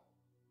start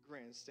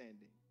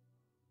grandstanding.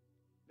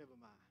 Never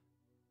mind.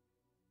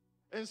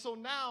 And so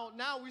now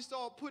we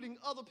start putting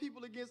other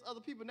people against other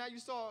people. Now you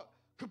start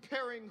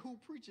comparing who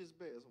preaches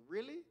best.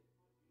 Really?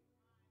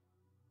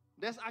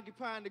 That's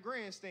occupying the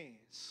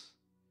grandstands.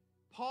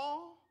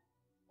 Paul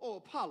or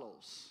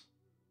Apollos?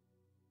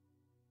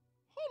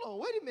 Hold on,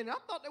 wait a minute. I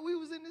thought that we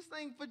was in this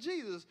thing for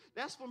Jesus.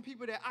 That's from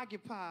people that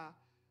occupy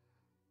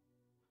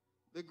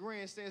the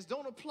grandstands.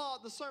 Don't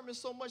applaud the sermon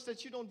so much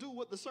that you don't do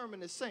what the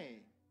sermon is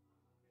saying.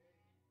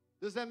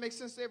 Does that make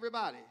sense to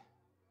everybody?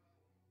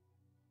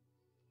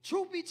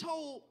 Truth be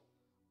told,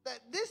 that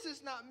this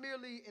is not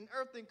merely an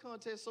earthly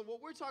contest. So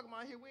what we're talking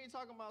about here, we ain't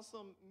talking about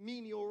some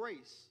menial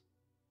race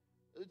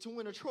to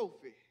win a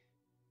trophy,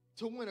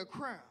 to win a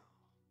crown.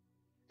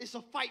 It's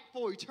a fight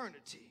for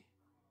eternity.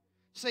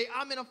 Say,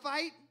 I'm in a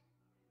fight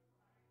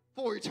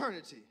for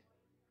eternity.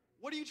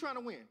 What are you trying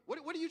to win? What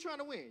are you trying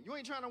to win? You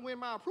ain't trying to win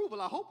my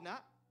approval. I hope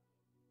not.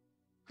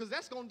 Because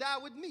that's going to die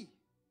with me.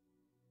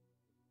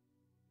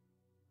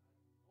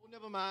 Oh,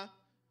 never mind.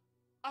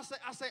 I say,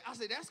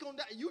 that's going to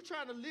die. You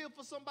trying to live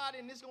for somebody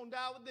and it's going to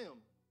die with them.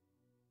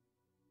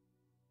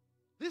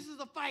 This is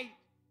a fight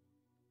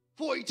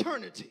for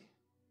eternity.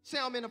 Say,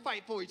 I'm in a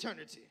fight for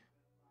eternity.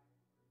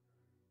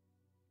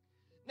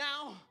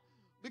 Now,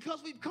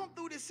 because we've come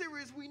through this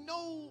series, we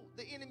know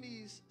the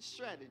enemy's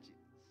strategies.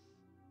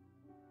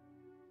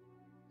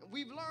 And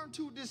we've learned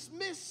to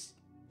dismiss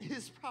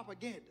his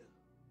propaganda.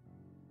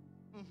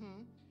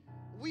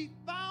 We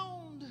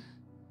found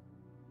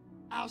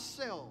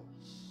ourselves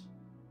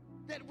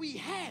that we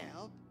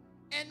have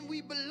and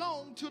we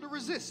belong to the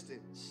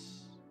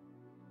resistance.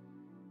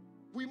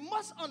 We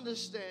must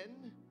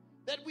understand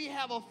that we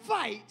have a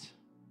fight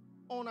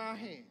on our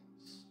hands.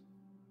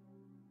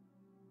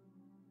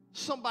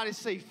 Somebody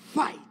say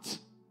fight.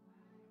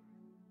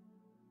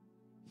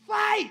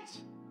 Fight.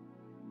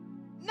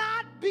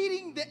 Not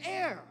beating the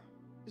air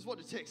is what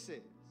the text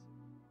says.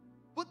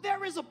 But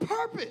there is a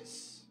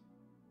purpose.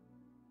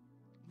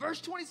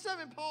 Verse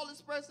 27, Paul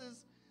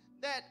expresses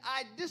that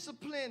I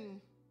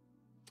discipline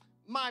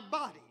my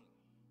body,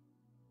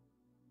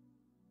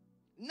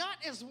 not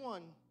as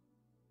one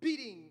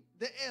beating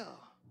the air.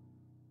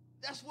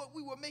 That's what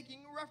we were making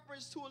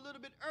reference to a little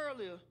bit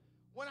earlier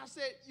when I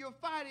said you're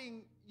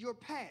fighting your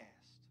past.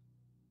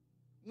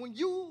 When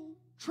you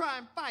try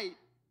and fight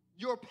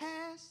your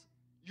past,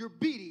 you're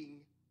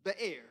beating the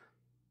air.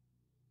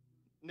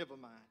 Never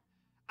mind.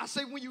 I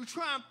say when you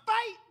try and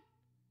fight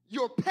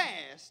your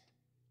past,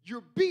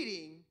 you're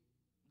beating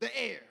the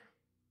air.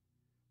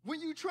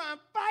 When you try and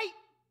fight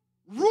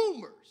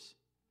rumors,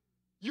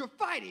 you're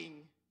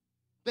fighting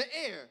the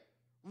air.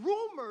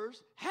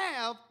 Rumors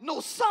have no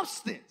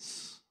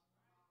substance.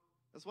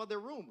 That's why they're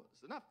rumors.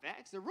 They're not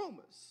facts, they're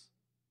rumors.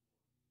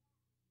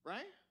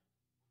 Right?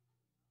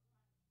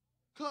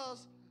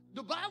 Because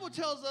the Bible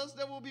tells us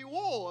there will be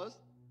wars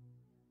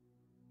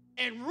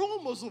and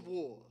rumors of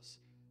wars.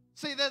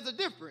 Say there's a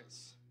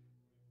difference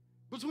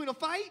between a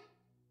fight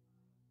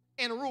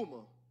and a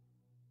rumor.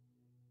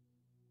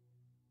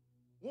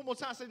 One more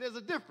time, say there's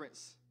a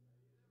difference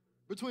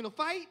between a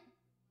fight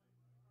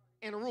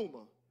and a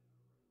rumor.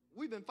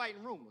 We've been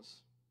fighting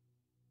rumors,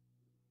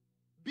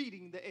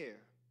 beating the air.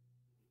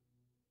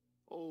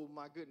 Oh,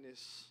 my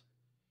goodness.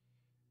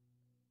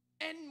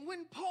 And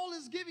when Paul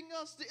is giving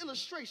us the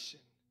illustration,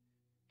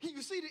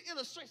 you see the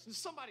illustration,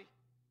 somebody,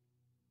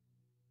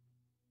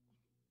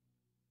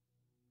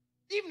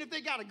 even if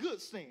they got a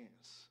good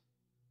stance,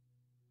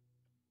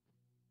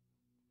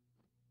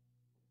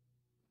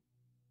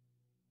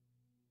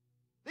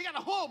 they got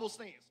a horrible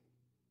stance.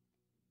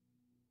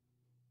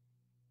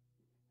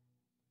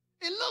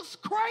 It looks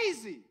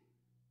crazy.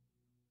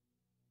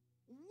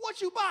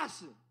 What you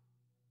boxing?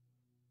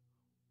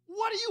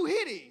 What are you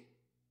hitting?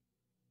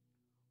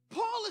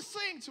 Paul is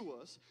saying to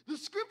us, the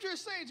scripture is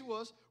saying to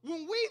us,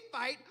 when we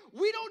fight,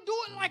 we don't do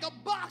it like a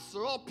boxer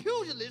or a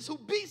pugilist who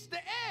beats the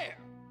air.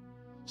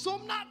 So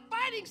I'm not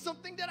fighting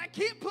something that I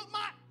can't put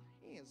my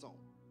hands on.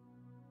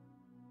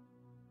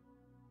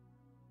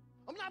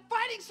 I'm not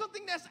fighting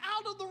something that's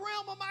out of the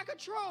realm of my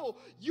control.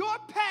 Your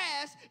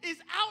past is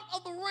out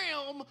of the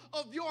realm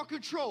of your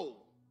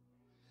control.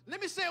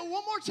 Let me say it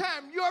one more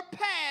time. Your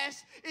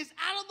past is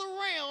out of the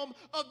realm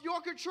of your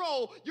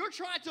control. You're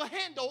trying to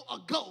handle a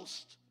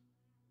ghost.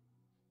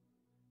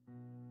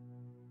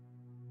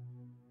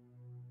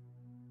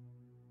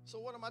 So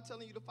what am I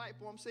telling you to fight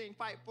for? I'm saying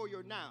fight for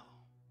your now,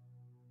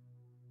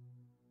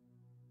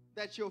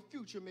 that your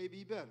future may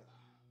be better.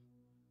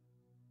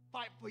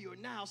 Fight for your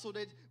now so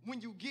that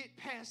when you get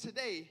past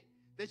today,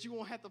 that you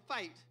won't have to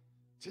fight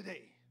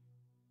today.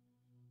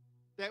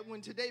 That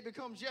when today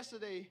becomes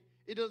yesterday,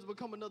 it doesn't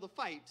become another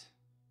fight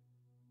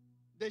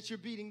that you're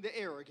beating the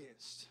air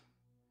against.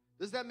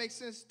 Does that make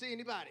sense to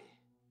anybody?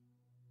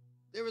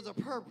 There is a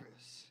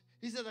purpose.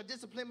 He says, I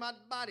discipline my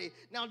body.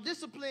 Now,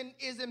 discipline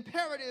is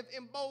imperative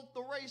in both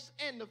the race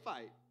and the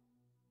fight.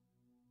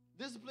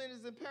 Discipline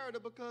is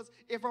imperative because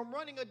if I'm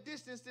running a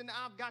distance, then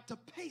I've got to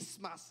pace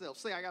myself.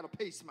 Say, I got to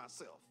pace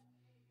myself.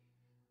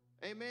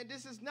 Amen.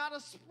 This is not a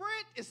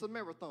sprint, it's a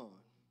marathon.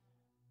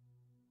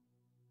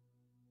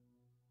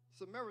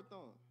 It's a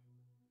marathon.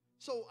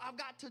 So I've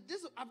got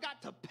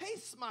to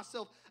pace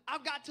myself.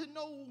 I've got to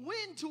know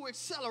when to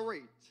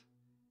accelerate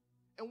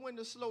and when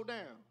to slow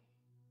down.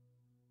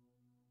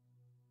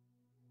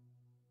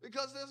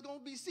 Because there's going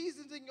to be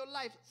seasons in your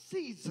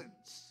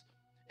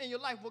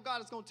life where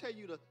God is going to tell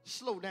you to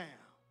slow down.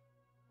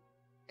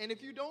 And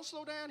if you don't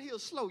slow down, he'll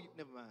slow you.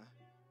 Never mind.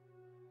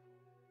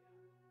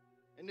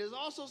 And there's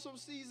also some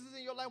seasons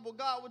in your life where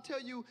God will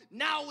tell you,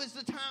 now is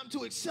the time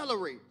to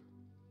accelerate.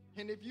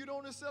 And if you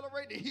don't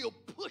accelerate, then he'll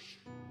push.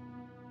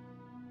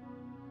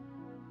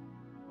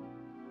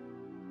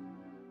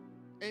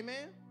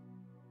 Amen?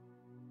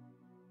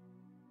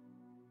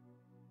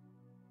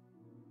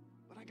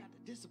 But I got to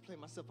discipline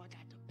myself. I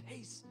got to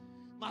pace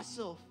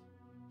myself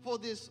for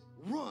this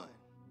run.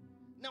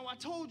 Now, I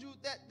told you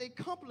that they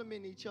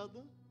complement each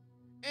other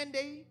and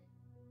they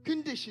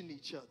condition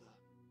each other.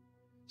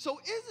 So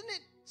isn't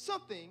it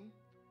something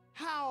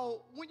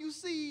how when you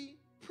see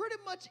pretty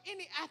much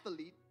any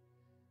athlete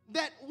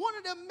that one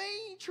of the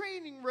main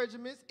training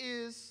regimens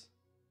is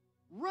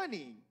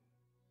running?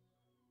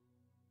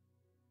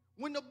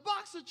 When the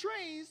boxer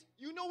trains,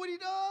 you know what he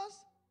does?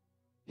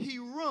 He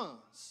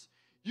runs.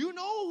 You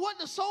know what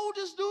the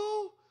soldiers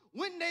do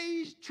when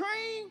they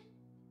train?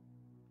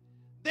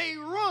 They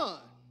run.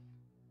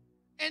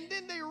 And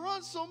then they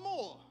run some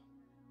more.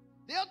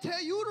 They'll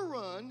tell you to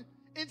run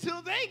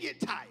until they get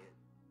tired.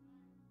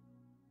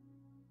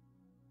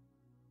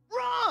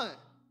 Run.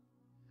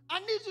 I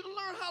need you to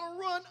learn how to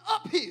run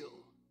uphill.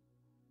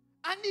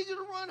 I need you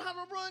to learn how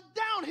to run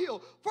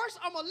downhill. First,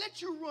 I'm going to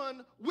let you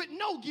run with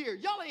no gear.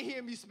 Y'all ain't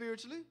hearing me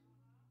spiritually.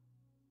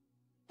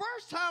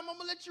 First time, I'm going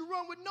to let you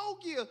run with no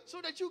gear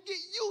so that you get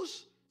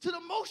used to the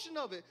motion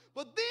of it.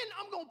 But then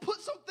I'm going to put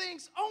some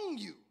things on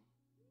you.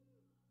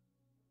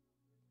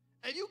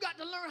 And you got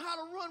to learn how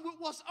to run with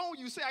what's on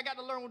you. Say, I got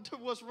to learn to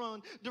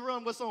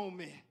run what's on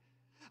me.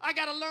 I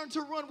got to learn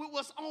to run with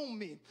what's on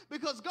me.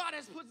 Because God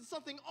has put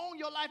something on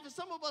your life, and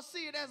some of us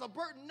see it as a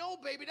burden. No,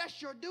 baby,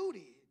 that's your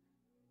duty.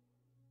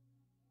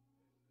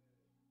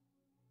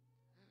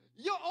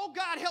 Oh,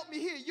 God, help me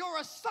here. Your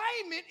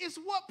assignment is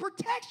what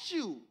protects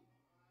you.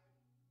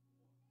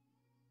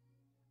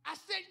 I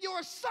said your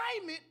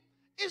assignment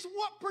is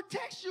what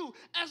protects you.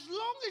 As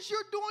long as you're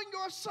doing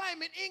your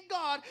assignment in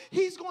God,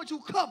 he's going to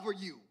cover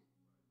you.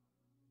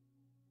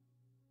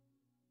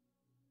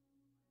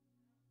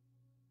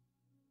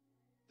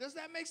 Does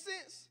that make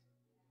sense?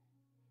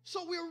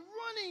 So we're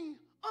running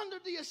under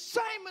the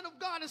assignment of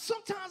God, and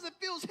sometimes it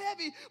feels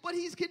heavy, but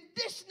he's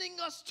conditioning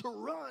us to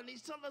run.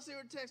 He's telling us here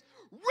in text,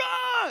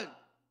 run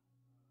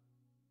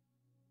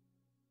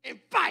and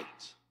fight.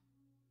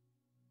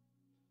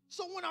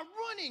 So when I'm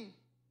running,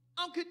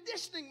 I'm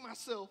conditioning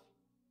myself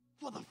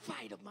for the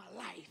fight of my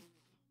life.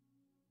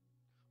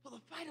 For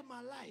the fight of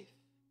my life.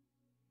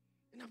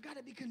 And I've got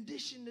to be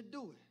conditioned to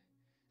do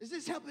it. Is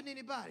this helping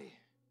anybody?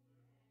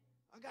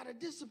 I got a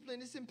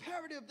discipline. It's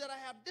imperative that I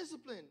have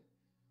discipline.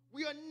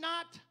 We are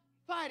not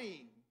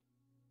fighting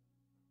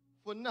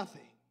for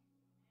nothing.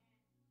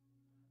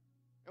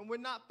 And we're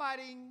not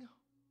fighting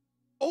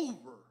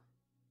over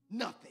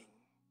nothing.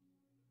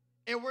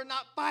 And we're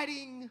not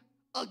fighting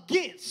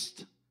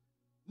against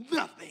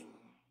nothing.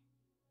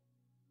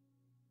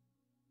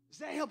 Does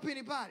that help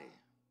anybody?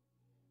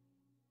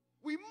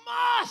 We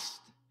must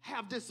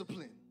have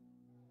discipline.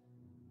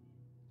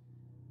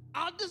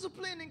 Our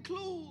discipline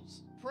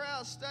includes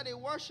prayer, study,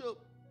 worship,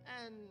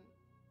 and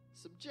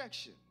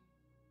subjection.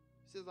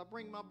 He says, I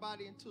bring my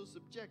body into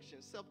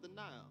subjection,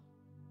 self-denial.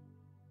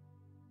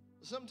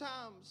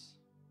 Sometimes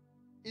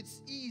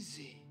it's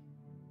easy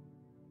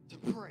to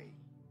pray,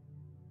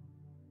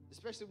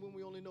 especially when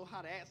we only know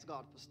how to ask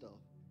God for stuff.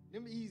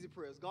 Them the easy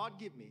prayers. God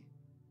give me.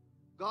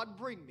 God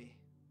bring me.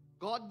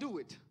 God do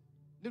it.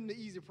 Them the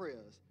easy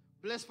prayers.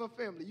 Bless my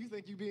family. You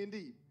think you being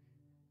deep.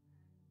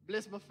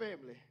 Bless my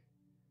family.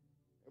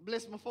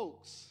 Bless my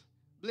folks.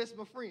 Bless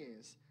my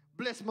friends.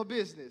 Bless my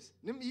business.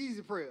 Them the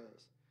easy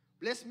prayers.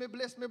 Bless me,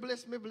 bless me,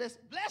 bless me, bless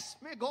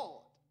me, God.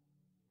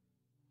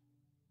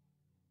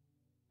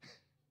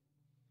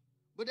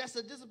 But that's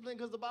a discipline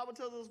because the Bible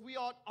tells us we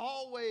ought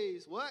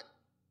always, what?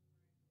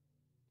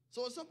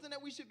 So it's something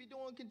that we should be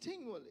doing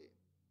continually.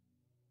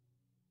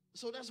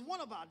 So that's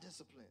one of our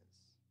disciplines.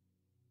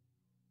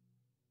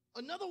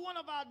 Another one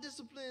of our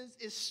disciplines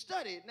is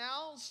study.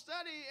 Now,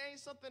 study ain't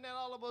something that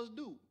all of us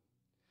do.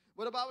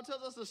 But the Bible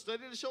tells us to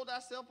study to show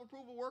thyself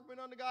approved, a workman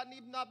unto God,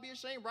 need not be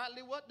ashamed.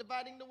 Rightly what?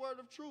 Dividing the word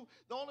of truth.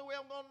 The only way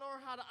I'm going to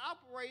learn how to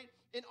operate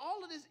in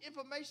all of this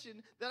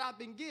information that I've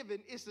been given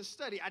is to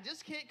study. I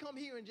just can't come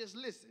here and just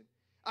listen.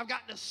 I've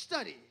got to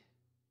study.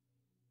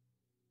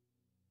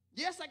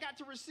 Yes, I got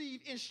to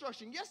receive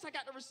instruction. Yes, I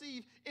got to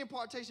receive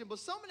impartation. But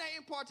some of that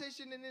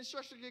impartation and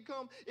instruction can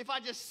come if I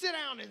just sit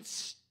down and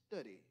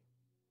study.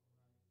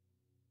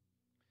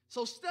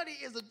 So study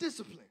is a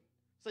discipline.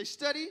 Say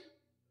study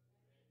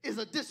is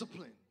a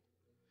discipline.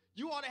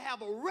 You ought to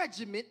have a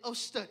regiment of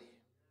study.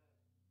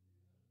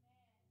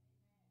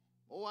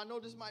 Oh, I know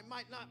this might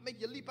not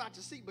make you leap out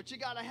your seat, but you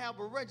got to have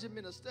a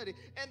regiment of study.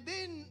 And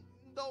then,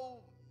 though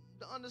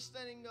the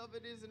understanding of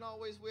it isn't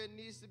always where it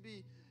needs to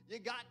be, you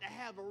got to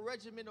have a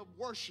regiment of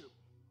worship.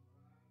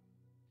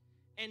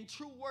 And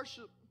true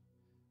worship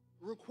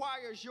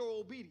requires your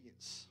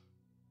obedience.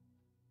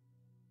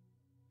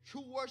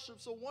 True worship,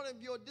 so one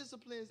of your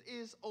disciplines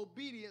is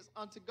obedience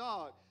unto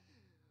God.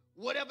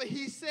 Whatever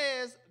he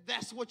says,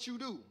 that's what you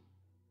do.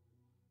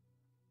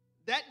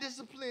 That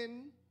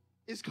discipline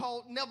is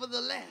called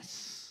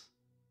nevertheless.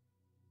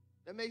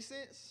 That makes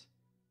sense?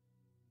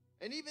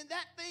 And even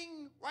that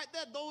thing right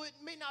there, though it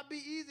may not be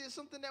easy, it's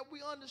something that we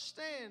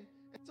understand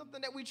and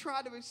something that we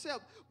try to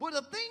accept. But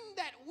the thing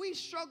that we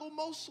struggle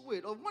most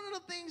with, or one of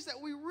the things that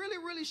we really,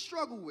 really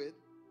struggle with,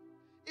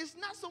 is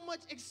not so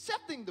much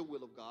accepting the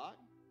will of God.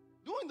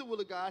 Doing the will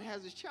of God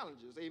has its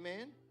challenges,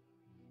 amen?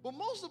 But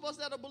most of us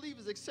that are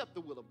believers accept the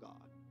will of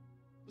God.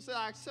 We say,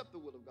 I accept the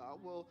will of God.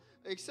 Well,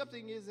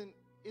 accepting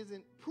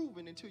isn't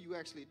proven until you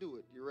actually do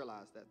it. You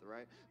realize that,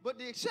 right? But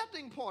the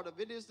accepting part of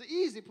it is the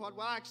easy part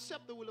where I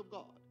accept the will of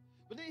God.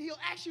 But then he'll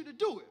ask you to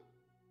do it.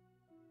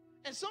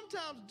 And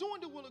sometimes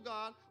doing the will of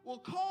God will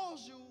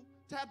cause you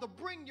to have to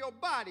bring your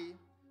body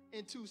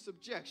into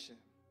subjection.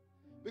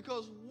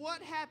 Because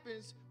what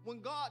happens when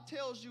God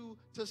tells you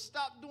to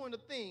stop doing the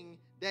thing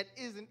that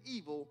isn't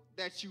evil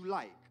that you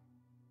like?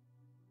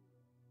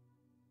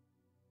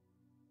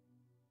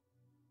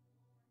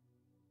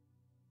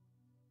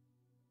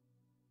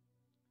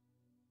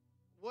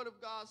 What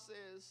if God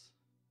says,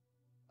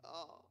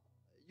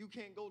 you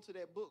can't go to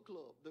that book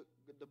club?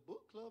 The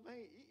book club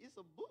it's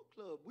a book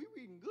club. We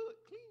reading good,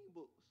 clean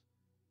books.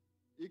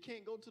 You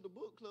can't go to the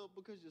book club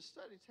because your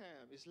study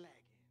time is lagging.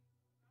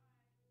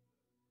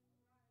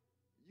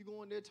 You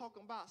go in there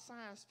talking about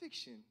science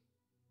fiction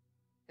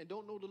and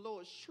don't know the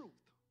Lord's truth.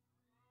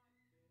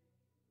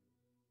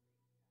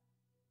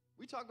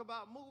 We talk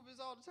about movies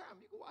all the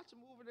time. You can watch a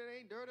movie that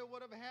ain't dirty or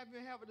whatever,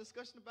 have a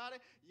discussion about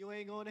it, you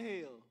ain't going to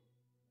hell.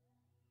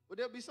 But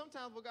there'll be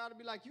sometimes where God will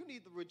be like, you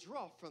need to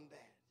withdraw from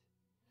that.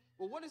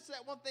 But what is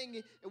that one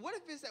thing, and what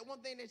if it's that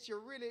one thing that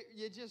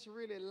you just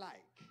really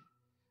like?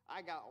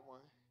 I got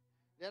one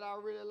that I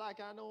really like.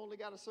 I know only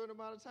got a certain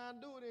amount of time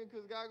to do it in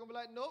because God going to be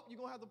like, nope, you're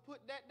going to have to put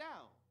that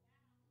down.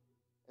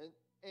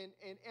 And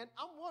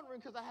I'm wondering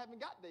because I haven't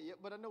got there yet,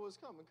 but I know it's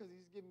coming because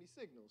he's giving me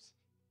signals.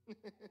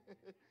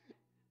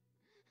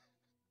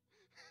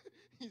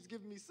 He's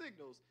giving me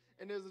signals.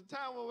 And there's a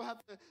time where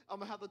I'm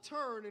going to have to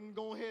turn and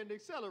go ahead and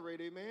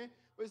accelerate, amen?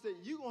 But he said,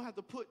 you're going to have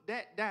to put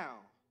that down.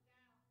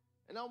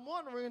 And I'm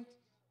wondering,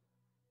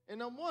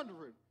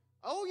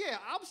 oh yeah,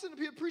 I'm sitting up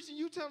here preaching,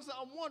 you tell me,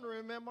 I'm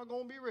wondering, man, am I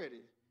going to be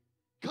ready?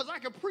 Because I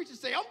can preach and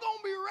say, I'm going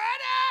to be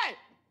ready.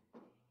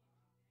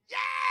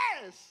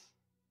 Yes.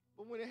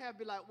 But when it have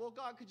be like, well,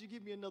 God, could you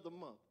give me another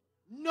month?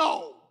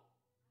 No.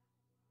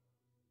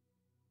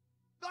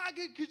 God,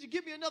 could you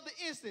give me another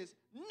instance?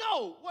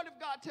 No. What if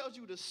God tells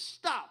you to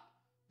stop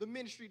the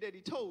ministry that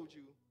he told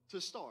you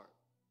to start?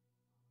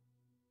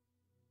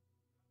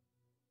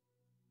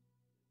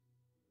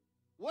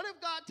 What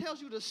if God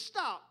tells you to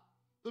stop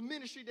the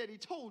ministry that he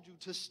told you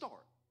to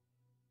start?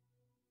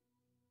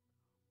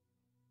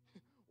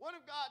 What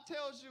if God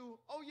tells you,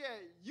 oh yeah,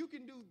 you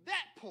can do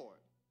that part,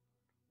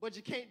 but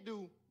you can't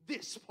do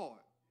this part.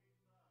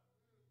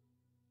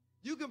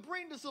 You can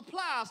bring the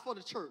supplies for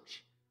the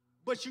church,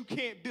 but you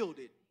can't build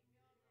it.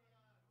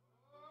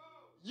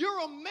 You're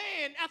a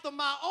man after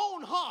my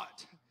own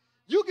heart.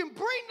 You can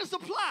bring the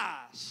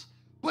supplies,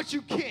 but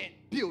you can't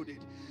build it.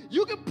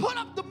 You can put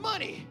up the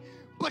money,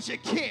 but you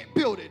can't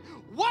build it.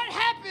 What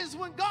happens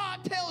when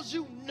God tells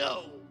you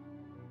no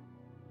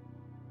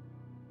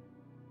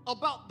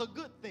about the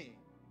good thing?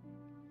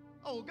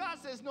 Oh, God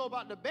says no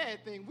about the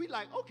bad thing. We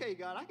like, okay,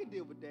 God, I can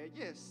deal with that.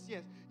 Yes,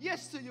 yes.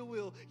 Yes to your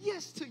will.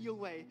 Yes to your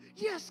way.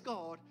 Yes,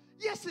 God.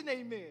 Yes and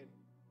amen.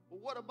 But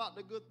what about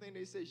the good thing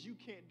that says you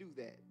can't do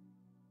that?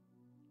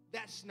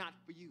 That's not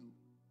for you.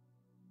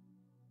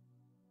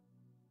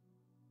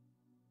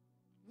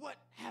 What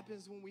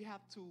happens when we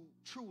have to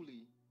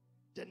truly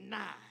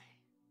deny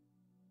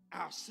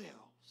ourselves?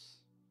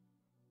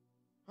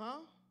 Huh?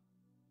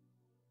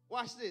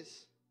 Watch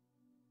this.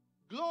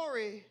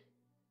 Glory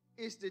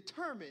is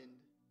determined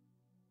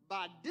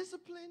by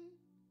discipline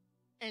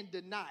and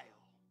denial.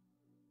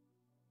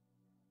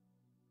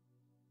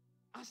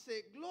 I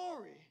said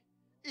glory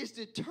is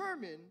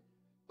determined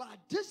by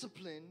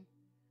discipline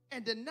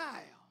and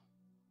denial.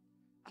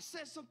 I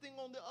said something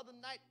on the other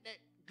night that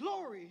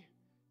glory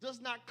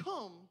does not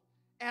come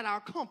at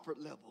our comfort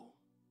level.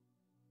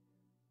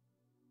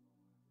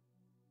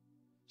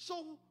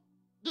 So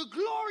the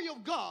glory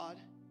of God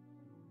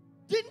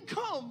didn't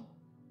come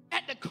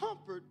at the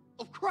comfort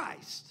of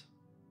Christ.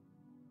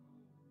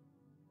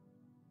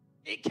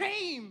 It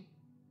came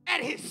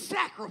at his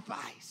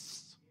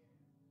sacrifice.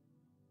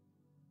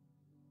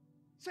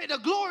 Say, the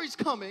glory's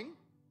coming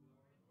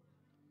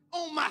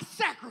on my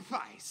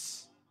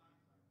sacrifice.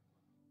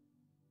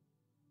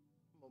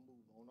 I'm gonna move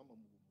on.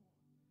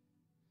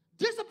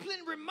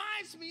 Discipline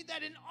reminds me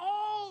that in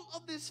all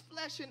of this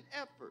flesh and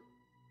effort,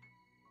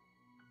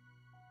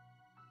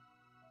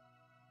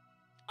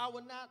 I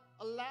will not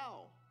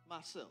allow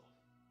myself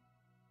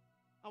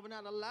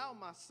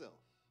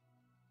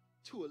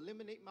to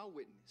eliminate my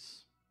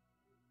witness.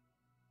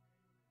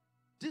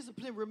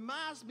 Discipline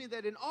reminds me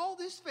that in all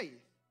this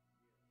faith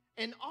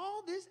and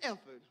all this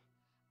effort,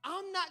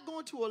 I'm not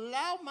going to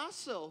allow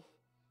myself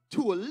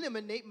to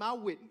eliminate my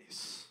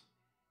witness.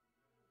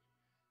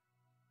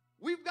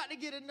 We've got to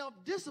get enough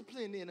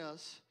discipline in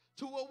us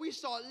to where we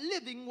start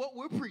living what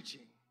we're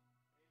preaching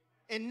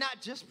and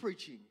not just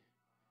preaching.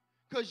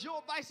 Because your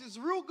advice is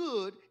real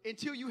good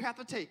until you have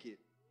to take it.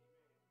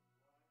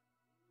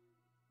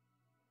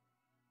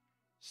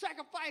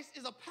 Sacrifice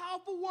is a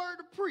powerful word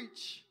to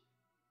preach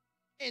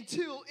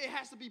until it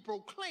has to be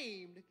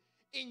proclaimed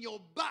in your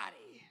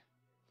body.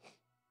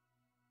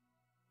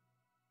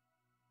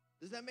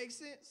 Does that make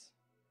sense?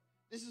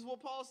 This is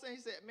what Paul's saying.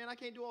 He said, man, I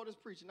can't do all this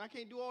preaching. I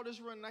can't do all this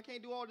running. I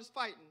can't do all this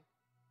fighting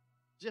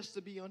just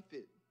to be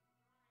unfit.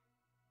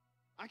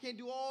 I can't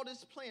do all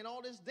this playing,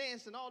 all this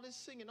dancing, all this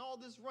singing, all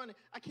this running.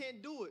 I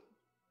can't do it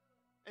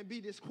and be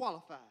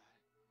disqualified.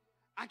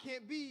 I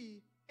can't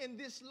be in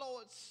this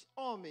Lord's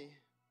army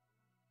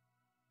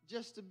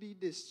just to be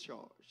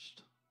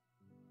discharged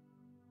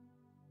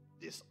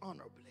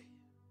dishonorably.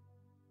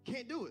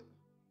 Can't do it.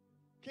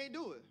 Can't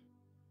do it.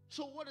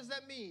 So what does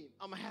that mean?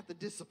 I'm going to have to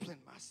discipline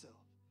myself.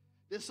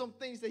 There's some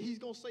things that he's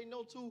going to say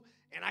no to,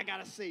 and I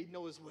got to say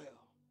no as well.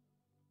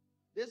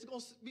 There's going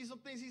to be some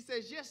things he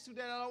says yes to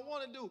that I don't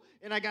want to do,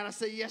 and I got to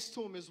say yes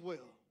to him as well.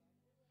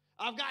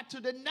 I've got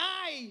to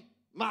deny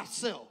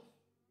myself.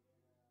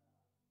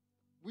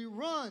 We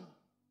run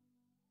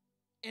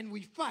and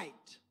we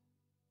fight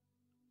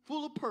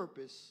full of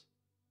purpose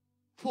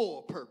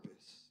for a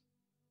purpose.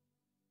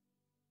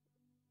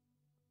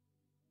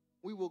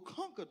 We will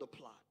conquer the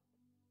plot.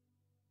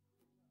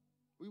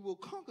 We will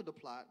conquer the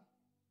plot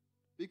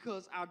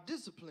because our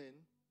discipline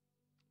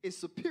is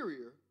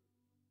superior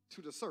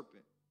to the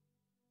serpent.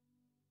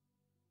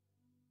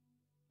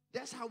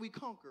 That's how we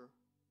conquer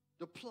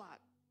the plot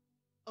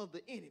of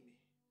the enemy.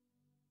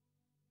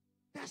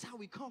 That's how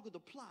we conquer the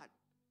plot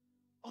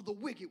of the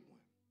wicked one.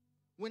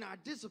 When our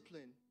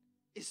discipline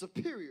is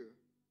superior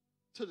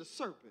to the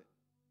serpent.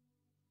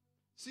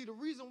 See, the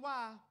reason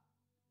why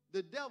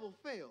the devil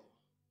fell,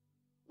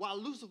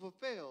 while Lucifer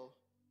fell,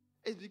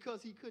 is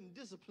because he couldn't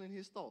discipline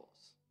his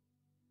thoughts.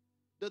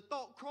 The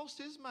thought crossed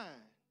his mind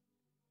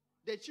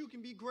that you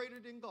can be greater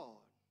than God,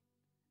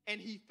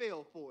 and he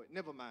fell for it.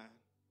 Never mind.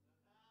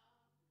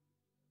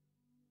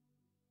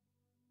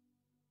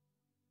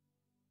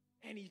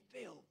 And he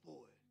fell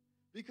for it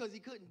because he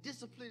couldn't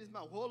discipline his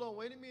mouth. Hold on,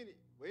 wait a minute.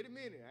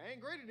 I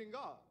ain't greater than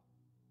God.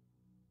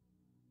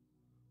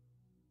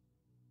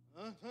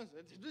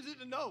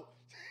 No.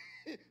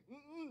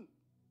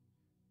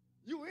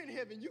 You in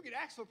heaven. You can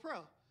ask for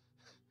prayer.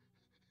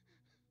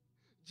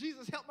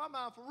 Jesus helped my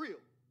mind for real.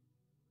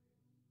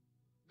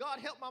 God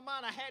helped my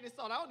mind. I had this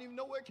thought. I don't even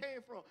know where it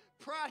came from.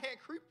 Pride had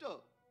creeped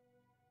up.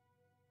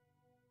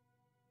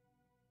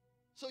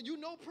 So you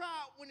know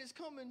pride when it's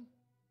coming,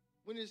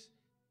 when it's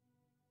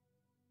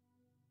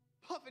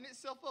puffing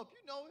itself up.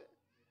 You know it.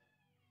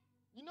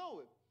 You know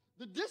it.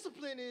 The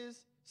discipline is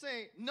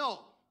saying, no,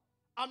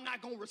 I'm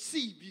not going to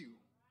receive you.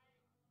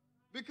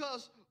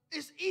 Because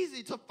it's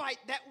easy to fight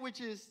that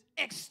which is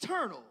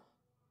external.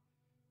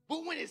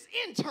 But when it's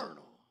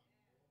internal,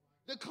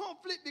 the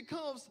conflict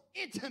becomes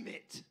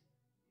intimate.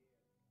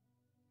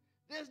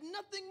 There's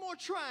nothing more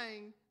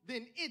trying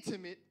than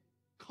intimate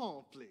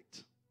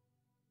conflict.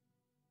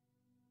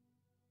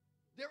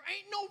 There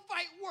ain't no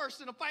fight worse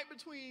than a fight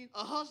between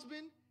a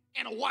husband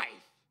and a wife.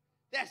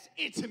 That's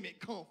intimate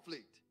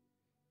conflict.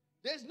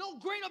 There's no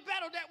greater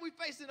battle that we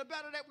face than a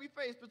battle that we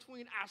face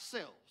between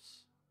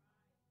ourselves.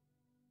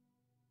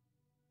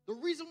 The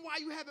reason why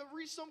you haven't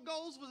reached some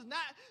goals was not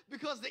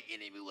because the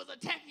enemy was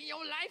attacking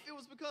your life. It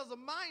was because a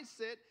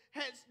mindset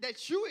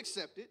that you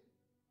accepted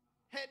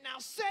had now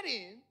set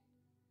in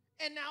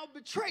and now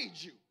betrayed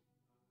you.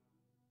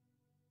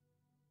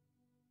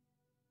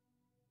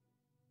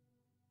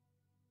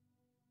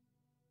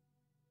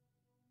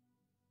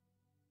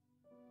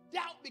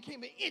 Doubt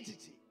became an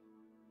entity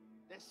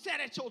that sat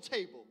at your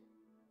table,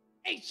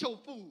 ate your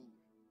food,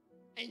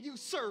 and you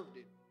served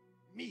it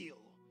meal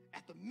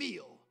after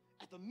meal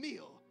after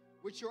meal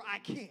with your I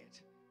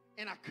can't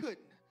and I couldn't.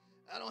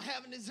 I don't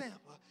have an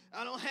example.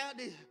 I don't have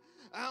this.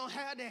 I don't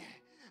have that.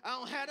 I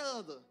don't have the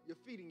other. You're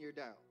feeding your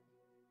doubt.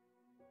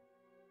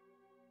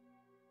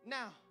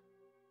 Now,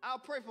 I'll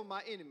pray for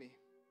my enemy,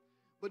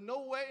 but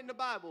nowhere in the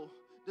Bible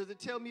does it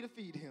tell me to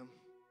feed him.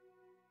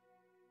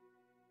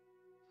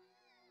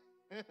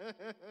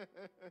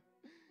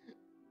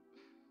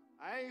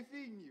 I ain't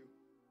feeding you.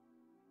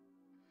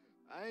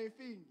 I ain't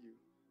feeding you.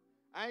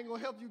 I ain't going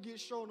to help you get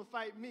strong to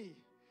fight me.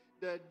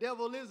 The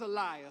devil is a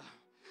liar.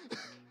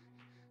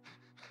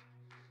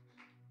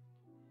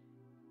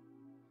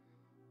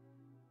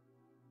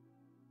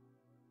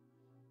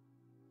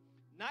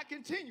 Not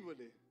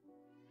continually.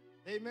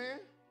 Amen.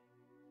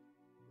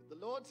 If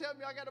the Lord tell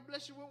me I got to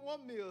bless you with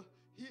one meal,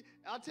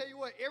 I'll tell you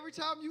what, every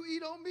time you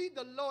eat on me,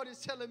 the Lord is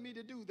telling me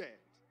to do that.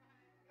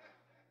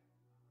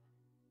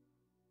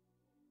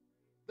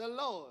 The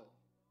Lord.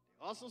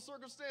 There are some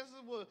circumstances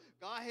where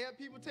God had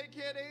people take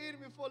care of their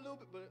enemy for a little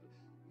bit, but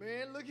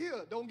man, look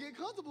here, don't get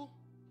comfortable.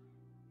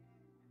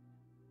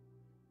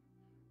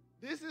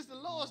 This is the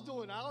Lord's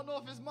doing. I don't know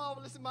if it's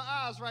marvelous in my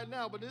eyes right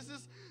now, but this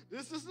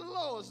is the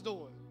Lord's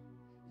doing.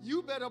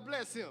 You better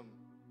bless him.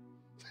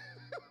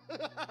 I'm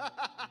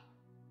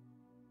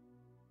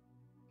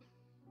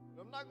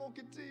not going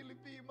to continually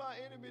feed my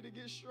enemy to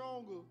get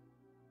stronger,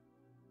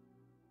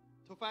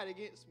 to fight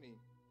against me.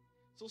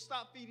 So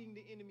stop feeding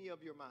the enemy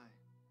of your mind.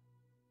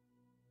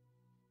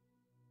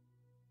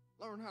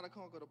 Learn how to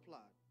conquer the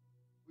plot.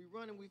 We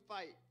run and we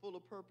fight full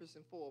of purpose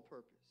and for a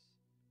purpose.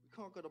 We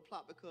conquer the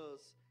plot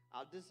because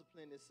our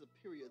discipline is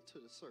superior to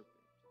the serpent.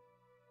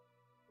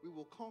 We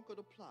will conquer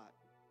the plot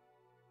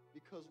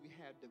because we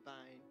have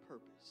divine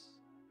purpose.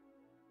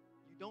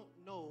 You don't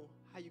know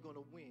how you're going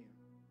to win,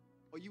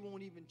 or you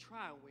won't even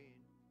try to win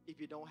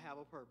if you don't have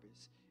a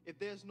purpose. If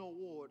there's no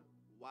award,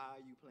 why are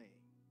you playing?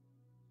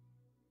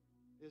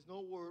 There's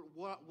no word,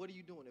 what are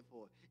you doing it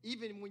for?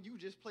 Even when you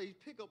just play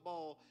pickup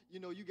ball,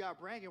 you got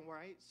bragging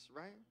rights,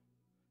 right?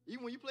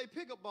 Even when you play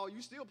pickup ball,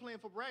 you still playing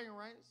for bragging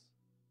rights.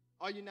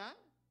 Are you not?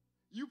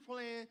 You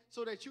playing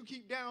so that you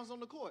keep downs on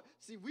the court.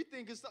 See, we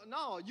think it's,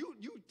 no,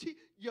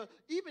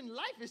 even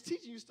life is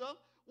teaching you stuff.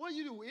 What do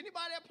you do?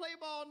 Anybody that play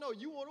ball know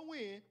you want to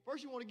win.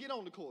 First, you want to get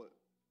on the court.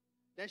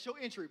 That's your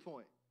entry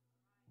point.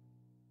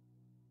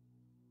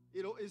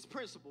 It's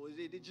principle.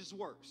 It just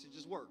works. It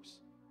just works.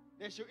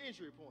 That's your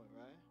entry point,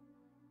 right?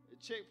 The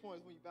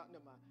checkpoints when you about,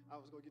 never mind. I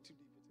was going to get too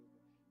deep into it.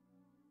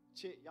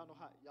 Check, y'all know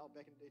how, y'all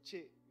back in the day,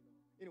 check.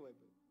 Anyway,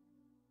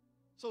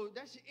 so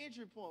that's your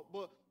entry point.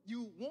 But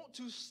you want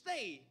to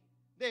stay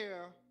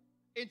there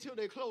until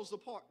they close the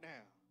park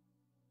down.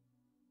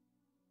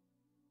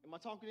 Am I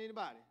talking to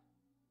anybody?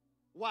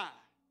 Why?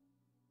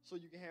 So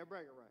you can have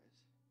bragging rights.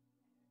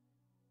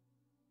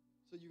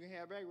 So you can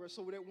have bragging rights.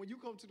 So that when you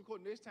come to the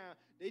court next time,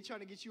 they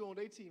trying to get you on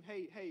their team.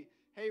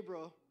 Hey,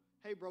 bro,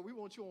 we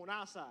want you on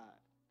our side.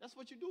 That's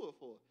what you do it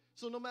for.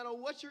 So no matter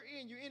what you're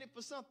in it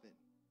for something.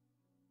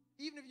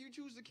 Even if you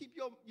choose to keep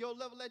your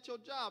level at your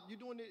job, you're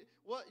doing it,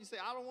 what? You say,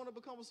 I don't want to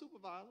become a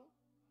supervisor,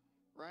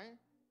 right?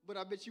 But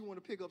I bet you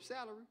want to pick up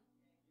salary.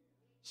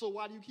 So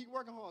why do you keep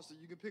working hard? So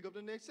you can pick up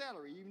the next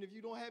salary. Even if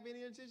you don't have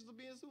any intentions of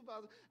being a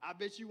supervisor, I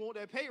bet you want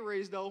that pay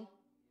raise, though.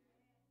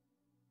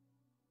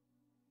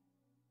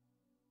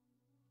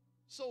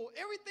 So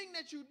everything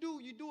that you do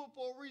it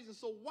for a reason.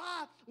 So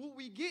why would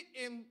we get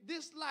in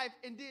this life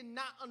and then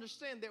not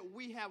understand that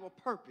we have a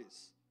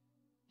purpose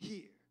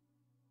here?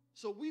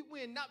 So we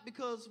win not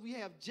because we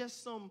have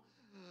just some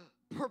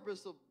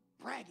purpose of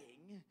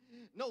bragging.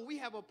 No, we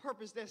have a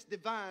purpose that's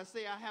divine.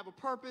 Say, I have a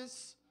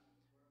purpose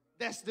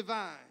that's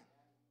divine.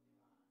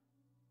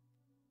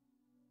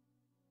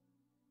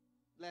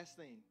 Last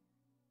thing.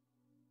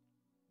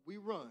 We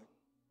run.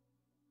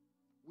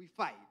 We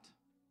fight.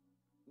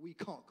 We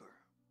conquer.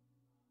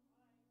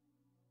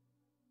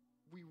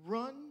 We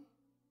run.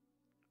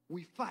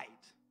 We fight.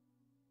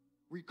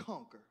 We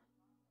conquer.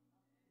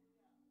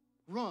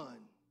 Run.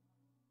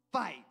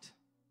 Fight,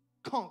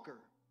 conquer,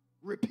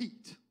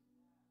 repeat.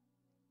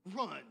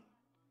 Run,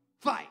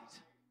 fight,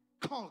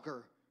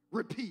 conquer,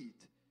 repeat.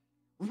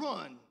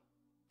 run,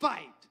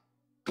 fight,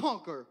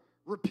 conquer,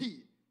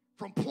 repeat.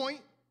 From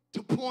point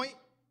to point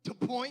to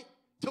point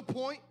to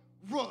point,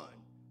 run,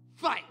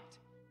 fight,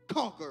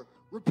 conquer,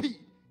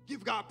 repeat.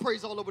 Give God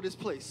praise all over this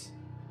place.